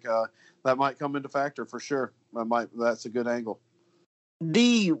onside kick. That might come into factor for sure. That's a good angle.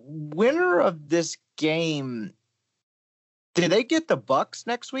 The winner of this game, do they get the Bucks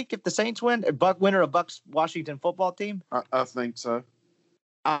next week if the Saints win? Winner of Bucks Washington football team? I think so.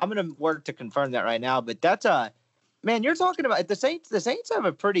 I'm going to work to confirm that right now, but that's man, you're talking about the Saints. The Saints have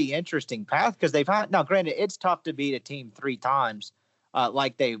a pretty interesting path because they've had, now granted, it's tough to beat a team 3 times.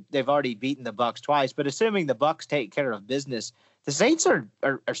 Like they've already beaten the Bucks twice, but assuming the Bucks take care of business, the Saints are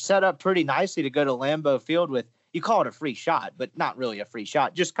set up pretty nicely to go to Lambeau Field with, you call it a free shot, but not really a free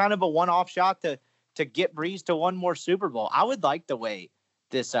shot, just kind of a one-off shot to get Breeze to one more Super Bowl. I would like the way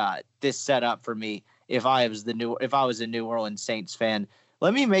this set up for me if I was a New Orleans Saints fan.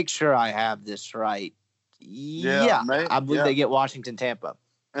 Let me make sure I have this right. Yeah, I believe they get Washington, Tampa.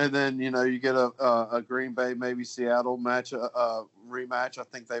 And then, you get a Green Bay, maybe Seattle match, rematch. I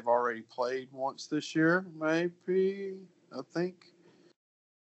think they've already played once this year, maybe. I think.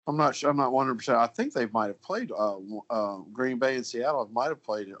 I'm not sure. I'm not 100%. I think they might have played Green Bay and Seattle might have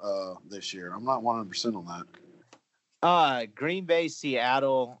played this year. I'm not 100% on that. Green Bay,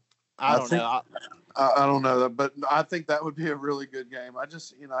 Seattle. I don't know. I don't know, but I think that would be a really good game. I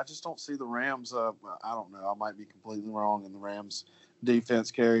just don't see the Rams. I don't know. I might be completely wrong, and the Rams defense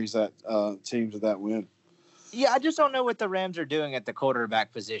carries that team to that win. Yeah, I just don't know what the Rams are doing at the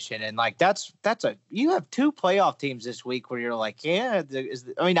quarterback position, and like you have 2 playoff teams this week where you're like, Alex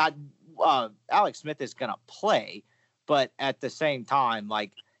Smith is gonna play, but at the same time,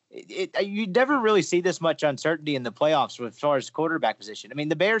 like you never really see this much uncertainty in the playoffs as far as quarterback position. I mean,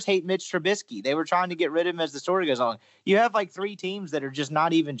 the Bears hate Mitch Trubisky. They were trying to get rid of him as the story goes on. You have like 3 teams that are just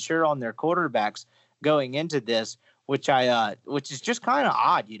not even sure on their quarterbacks going into this, which is just kind of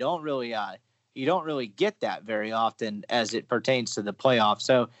odd. You don't really get that very often as it pertains to the playoffs.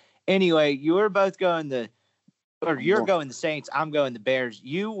 So anyway, you're going the Saints. I'm going the Bears.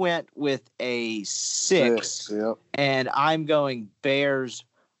 You went with a 6 yep. And I'm going Bears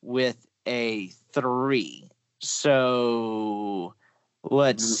with a 3. So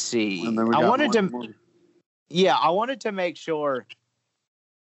let's see. I wanted to make sure.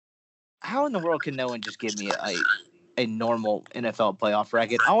 How in the world can no one just give me a normal NFL playoff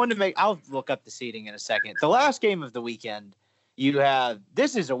bracket? I'll look up the seeding in a second. The last game of the weekend,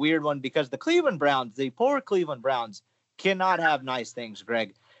 this is a weird one because the poor Cleveland Browns cannot have nice things,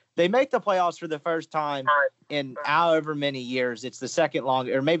 Greg. They make the playoffs for the first time in however many years. It's the second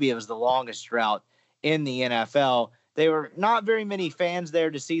longest, or maybe it was the longest drought in the NFL. There were not very many fans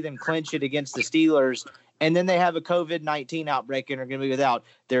there to see them clinch it against the Steelers. And then they have a COVID-19 outbreak and are going to be without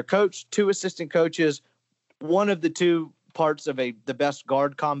their coach, 2 assistant coaches, one of the 2 parts of the best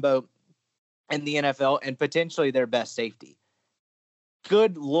guard combo in the NFL, and potentially their best safety.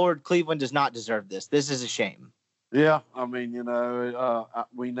 Good Lord, Cleveland does not deserve this. This is a shame. Yeah, I mean,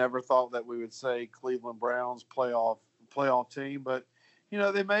 we never thought that we would say Cleveland Browns playoff team, but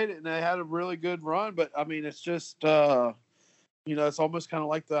they made it and they had a really good run. But I mean, it's just it's almost kind of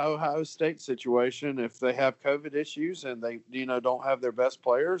like the Ohio State situation. If they have COVID issues and they don't have their best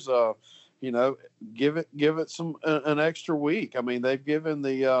players, give it an extra week. I mean, they've given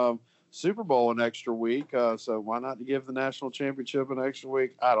the Super Bowl an extra week, so why not give the national championship an extra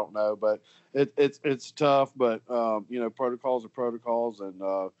week? I don't know, but it's tough. But protocols are protocols, and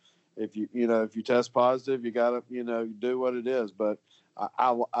if you test positive, you got to do what it is. But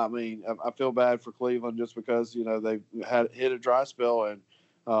I mean, I feel bad for Cleveland just because they had hit a dry spell and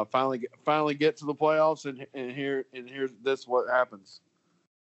finally get to the playoffs, and here this what happens.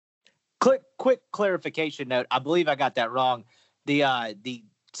 Quick clarification note. I believe I got that wrong. The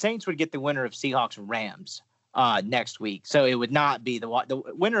Saints would get the winner of Seahawks and Rams next week. So it would not be the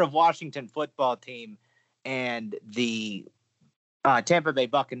winner of Washington football team and the Tampa Bay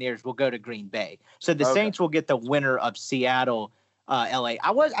Buccaneers will go to Green Bay. So the Saints will get the winner of Seattle, LA.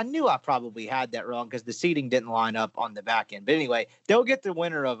 I knew I probably had that wrong because the seeding didn't line up on the back end. But anyway, they'll get the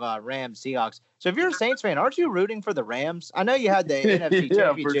winner of Rams, Seahawks. So if you're a Saints fan, aren't you rooting for the Rams? I know you had the NFC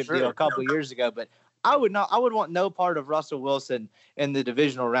Championship deal a couple years ago, but I would want no part of Russell Wilson in the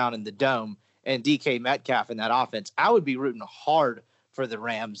divisional round in the Dome and DK Metcalf in that offense. I would be rooting hard for the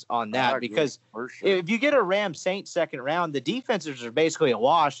Rams on I that agree, because for sure. if you get a Rams-Saints second round, the defenses are basically a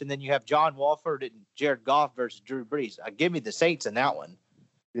wash, and then you have John Wolford and Jared Goff versus Drew Brees. Give me the Saints in that one.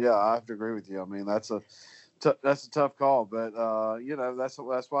 Yeah, I have to agree with you. I mean, that's a tough call, but that's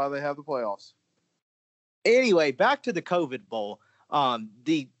why they have the playoffs. Anyway, back to the COVID Bowl.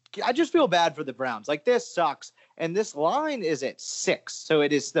 I just feel bad for the Browns. Like, this sucks, and this line is at 6, so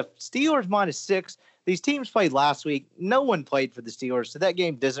it is the Steelers -6. These teams played last week. No one played for the Steelers, so that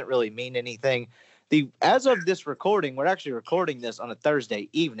game doesn't really mean anything. As of this recording, we're actually recording this on a Thursday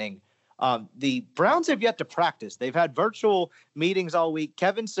evening. The Browns have yet to practice. They've had virtual meetings all week.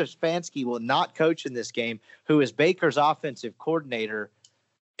 Kevin Stefanski will not coach in this game, who is Baker's offensive coordinator.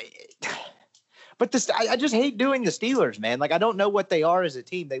 But I just hate doing the Steelers, man. Like, I don't know what they are as a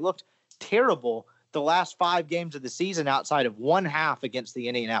team. They looked terrible the last 5 games of the season outside of one half against the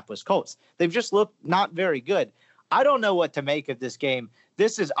Indianapolis Colts. They've just looked not very good. I don't know what to make of this game.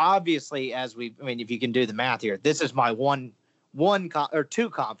 This is obviously, if you can do the math here, this is my one or two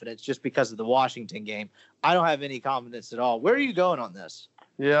confidence just because of the Washington game. I don't have any confidence at all. Where are you going on this?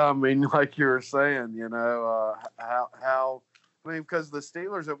 Yeah, I mean, like you were saying, because the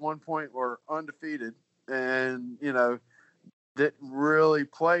Steelers at one point were undefeated and, didn't really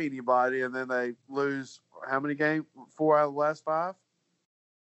play anybody, and then they lose how many games? 4 out of the last 5?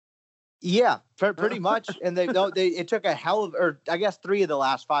 Yeah, pretty much. And it took a hell of, or I guess 3 of the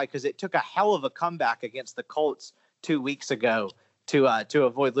last 5, because it took a hell of a comeback against the Colts 2 weeks ago to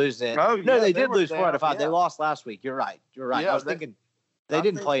avoid losing it. Oh, yeah, no, they did lose 4 out of 5. Yeah. They lost last week. You're right. Yeah, I was thinking they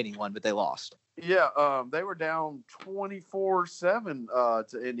didn't play anyone, but they lost. Yeah, they were down 24-7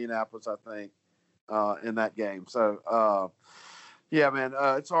 to Indianapolis, I think, in that game. So, yeah, man,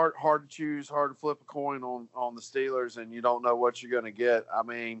 it's hard to choose, hard to flip a coin on the Steelers, and you don't know what you're going to get. I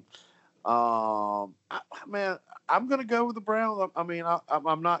mean, I'm going to go with the Browns. I mean,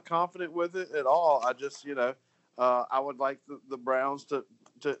 I'm not confident with it at all. I just, I would like the Browns to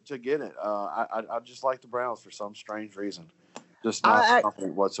get it. I just like the Browns for some strange reason. Just not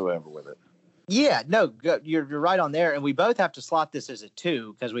confident whatsoever with it. Yeah, no, you're right on there. And we both have to slot this as a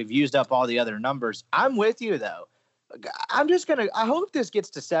 2 because we've used up all the other numbers. I'm with you, though. I hope this gets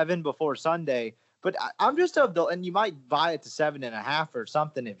to 7 before Sunday, but I'm just and you might buy it to 7.5 or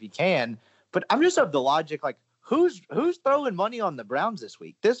something if you can, but I'm just of the logic, like, who's throwing money on the Browns this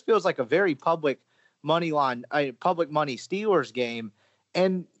week? This feels like a very public money line, public money Steelers game.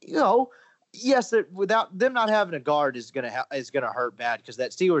 And, yes, without them not having a guard is gonna hurt bad because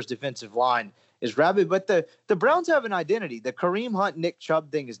that Steelers defensive line is rabid. But the Browns have an identity. The Kareem Hunt, Nick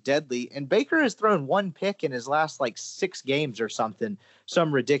Chubb thing is deadly, and Baker has thrown 1 pick in his last 6 games or something.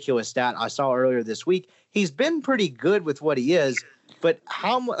 Some ridiculous stat I saw earlier this week. He's been pretty good with what he is, but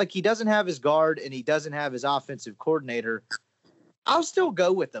he doesn't have his guard and he doesn't have his offensive coordinator. I'll still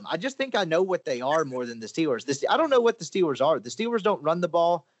go with them. I just think I know what they are more than the Steelers. I don't know what the Steelers are. The Steelers don't run the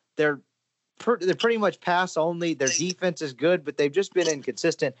ball. They're pretty much pass only. Their defense is good, but they've just been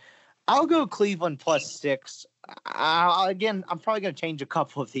inconsistent. I'll go Cleveland +6. Again, I'm probably going to change a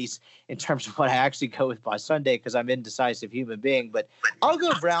couple of these in terms of what I actually go with by Sunday because I'm an indecisive human being. But I'll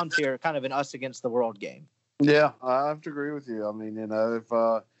go Browns here, kind of an us against the world game. Yeah, I have to agree with you. I mean,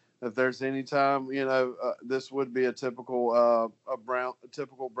 if there's any time, this would be a typical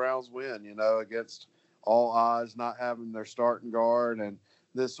Browns win, against all odds, not having their starting guard and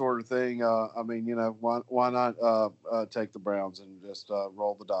this sort of thing. Why not take the Browns and just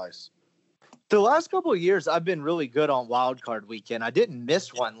roll the dice? The last couple of years, I've been really good on Wild Card Weekend. I didn't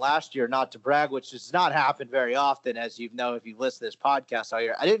miss one last year, not to brag, which does not happen very often, as you know if you've listened to this podcast all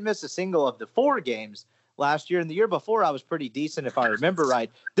year. I didn't miss a single of the 4 games last year, and the year before I was pretty decent if I remember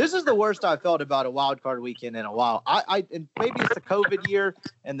right. This is the worst I felt about a Wild Card Weekend in a while. And maybe it's the COVID year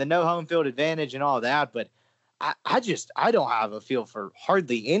and the no home field advantage and all that, but I don't have a feel for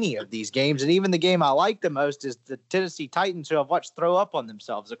hardly any of these games. And even the game I like the most is the Tennessee Titans, who I've watched throw up on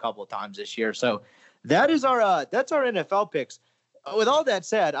themselves a couple of times this year. So that's our NFL picks. With all that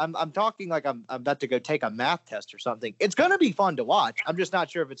said, I'm talking like I'm about to go take a math test or something. It's going to be fun to watch. I'm just not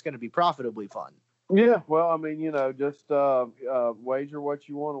sure if it's going to be profitably fun. Yeah, well, just wager what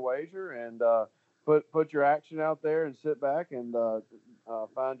you want to wager and put your action out there and sit back and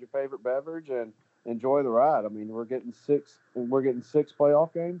find your favorite beverage and enjoy the ride. I mean, we're getting 6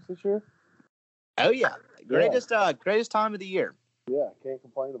 playoff games this year. Oh yeah, greatest time of the year. Yeah, can't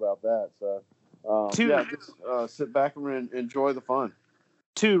complain about that. So, just sit back and enjoy the fun.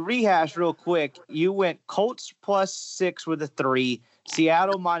 To rehash real quick, you went Colts +6 with a 3,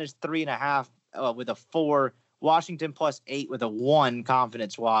 Seattle -3.5 with a 4, Washington +8 with a 1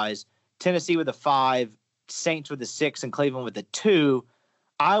 confidence wise, Tennessee with a 5, Saints with a 6 and Cleveland with a 2.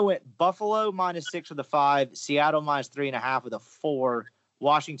 I went Buffalo -6 with a 5, Seattle -3.5 with a 4,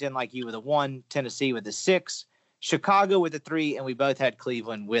 Washington like you with a 1, Tennessee with a 6, Chicago with a 3, and we both had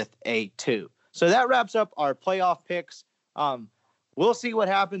Cleveland with a 2. So that wraps up our playoff picks. We'll see what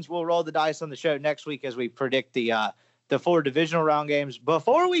happens. We'll roll the dice on the show next week as we predict the 4 divisional round games.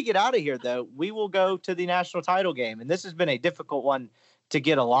 Before we get out of here, though, we will go to the national title game, and this has been a difficult one to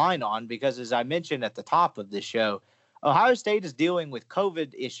get a line on because, as I mentioned at the top of this show, Ohio State is dealing with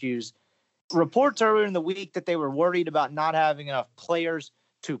COVID issues. Reports earlier in the week that they were worried about not having enough players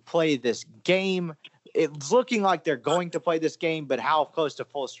to play this game. It's looking like they're going to play this game, but how close to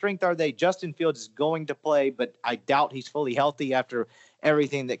full strength are they? Justin Fields is going to play, but I doubt he's fully healthy after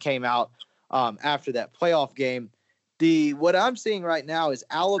everything that came out after that playoff game. What I'm seeing right now is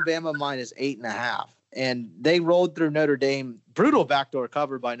Alabama -8.5. And they rolled through Notre Dame, brutal backdoor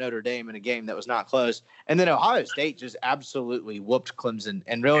cover by Notre Dame in a game that was not close. And then Ohio State just absolutely whooped Clemson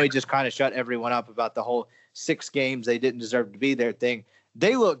and really just kind of shut everyone up about the whole 6 games they didn't deserve to be there thing.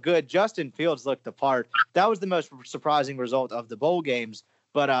 They look good. Justin Fields looked the part. That was the most surprising result of the bowl games.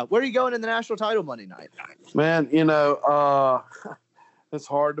 But where are you going in the national title Monday night? Man, it's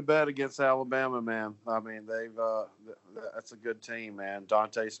hard to bet against Alabama, man. I mean, that's a good team, man.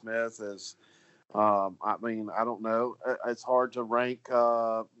 Dante Smith is – I don't know. It's hard to rank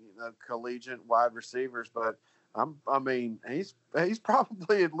collegiate wide receivers, but he's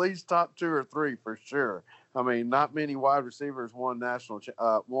probably at least top 2 or 3 for sure. I mean, not many wide receivers won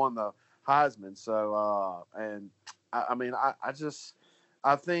the Heisman. So,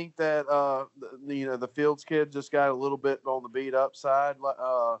 I think that the Fields kid just got a little bit on the beat up side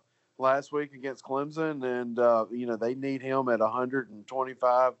last week against Clemson, and they need him at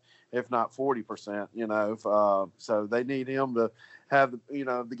 125. If not 40%, so they need him to have,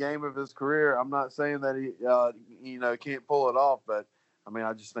 the game of his career. I'm not saying that he, can't pull it off, but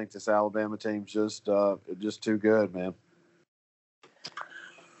I just think this Alabama team's just too good, man.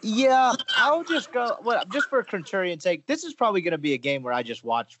 Yeah, I'll just go. Well, just for contrarian's sake, this is probably going to be a game where I just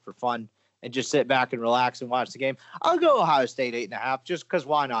watch for fun and just sit back and relax and watch the game. I'll go Ohio State 8.5, just because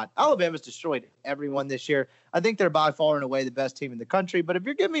why not? Alabama's destroyed everyone this year. I think they're by far and away the best team in the country. But if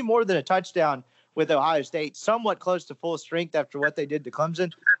you're giving me more than a touchdown with Ohio State, somewhat close to full strength after what they did to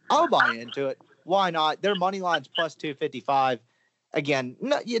Clemson, I'll buy into it. Why not? Their money line's plus 255. Again,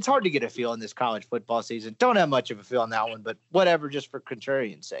 it's hard to get a feel in this college football season. Don't have much of a feel on that one, but whatever, just for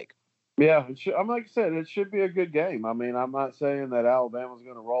contrarian's sake. Yeah, like I said, it should be a good game. I'm not saying that Alabama's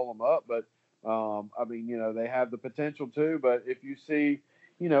going to roll them up, but they have the potential to. But if you see,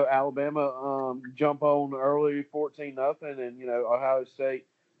 Alabama jump on early 14-0, and Ohio State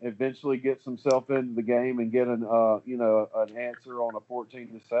eventually gets himself into the game and get an answer on a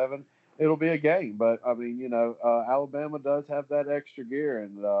 14-7, it'll be a game. But Alabama does have that extra gear,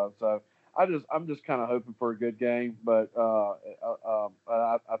 and so. I'm just kind of hoping for a good game, but I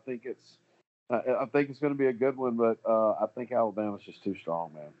think it's going to be a good one. But I think Alabama's just too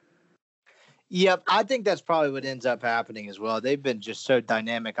strong, man. Yep, I think that's probably what ends up happening as well. They've been just so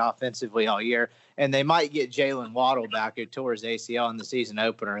dynamic offensively all year, and they might get Jalen Waddle back, who tore his ACL in the season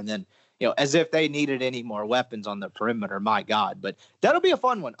opener, and then as if they needed any more weapons on the perimeter. My God, but that'll be a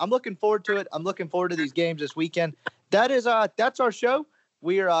fun one. I'm looking forward to it. I'm looking forward to these games this weekend. That's our show.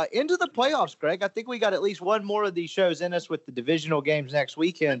 We're into the playoffs, Greg. I think we got at least one more of these shows in us with the divisional games next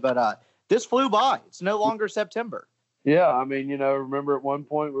weekend, but this flew by. It's no longer September. Yeah, remember at one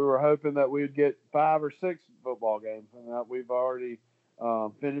point we were hoping that we would get 5 or 6 football games, and we've already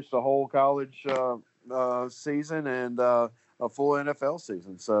finished the whole college season and a full NFL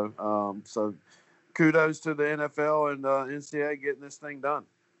season. So kudos to the NFL and NCAA getting this thing done.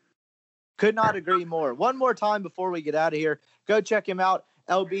 Could not agree more. One more time before we get out of here, go check him out.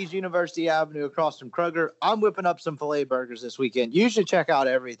 LB's University Avenue across from Kroger. I'm whipping up some filet burgers this weekend. You should check out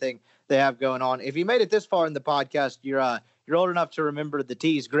everything they have going on. If you made it this far in the podcast, you're old enough to remember the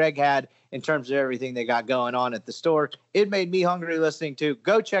tease Greg had in terms of everything they got going on at the store. It made me hungry listening to.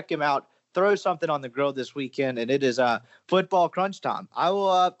 Go check him out. Throw something on the grill this weekend, and it is football crunch time.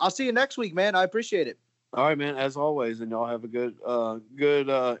 I'll see you next week, man. I appreciate it. All right, man. As always, and y'all have a good,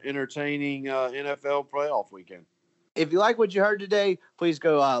 entertaining NFL playoff weekend. If you like what you heard today, please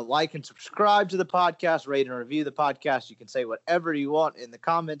go like and subscribe to the podcast, rate and review the podcast. You can say whatever you want in the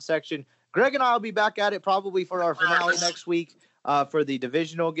comment section. Greg and I will be back at it probably for our finale next week for the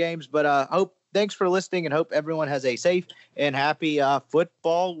divisional games. But thanks for listening, and hope everyone has a safe and happy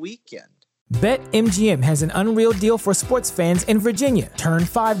football weekend. BetMGM has an unreal deal for sports fans in Virginia. Turn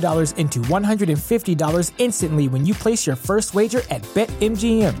 $5 into $150 instantly when you place your first wager at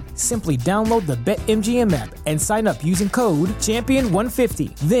BetMGM. Simply download the BetMGM app and sign up using code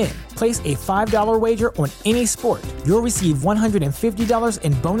Champion150. Then, place a $5 wager on any sport. You'll receive $150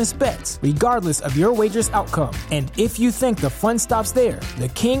 in bonus bets, regardless of your wager's outcome. And if you think the fun stops there, the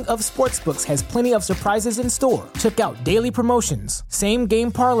king of sportsbooks has plenty of surprises in store. Check out daily promotions,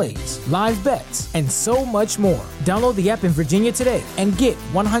 same-game parlays, live bets, and so much more. Download the app in Virginia today and get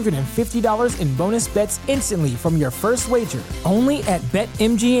 $150 in bonus bets instantly from your first wager. Only at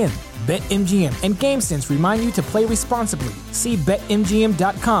BetMGM. BetMGM and GameSense remind you to play responsibly. See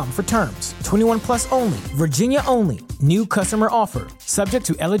BetMGM.com for terms. 21 plus only. Virginia only. New customer offer. Subject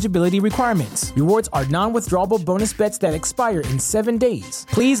to eligibility requirements. Rewards are non-withdrawable bonus bets that expire in 7 days.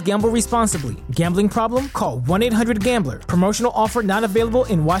 Please gamble responsibly. Gambling problem? Call 1-800-GAMBLER. Promotional offer not available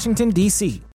in Washington, D.C.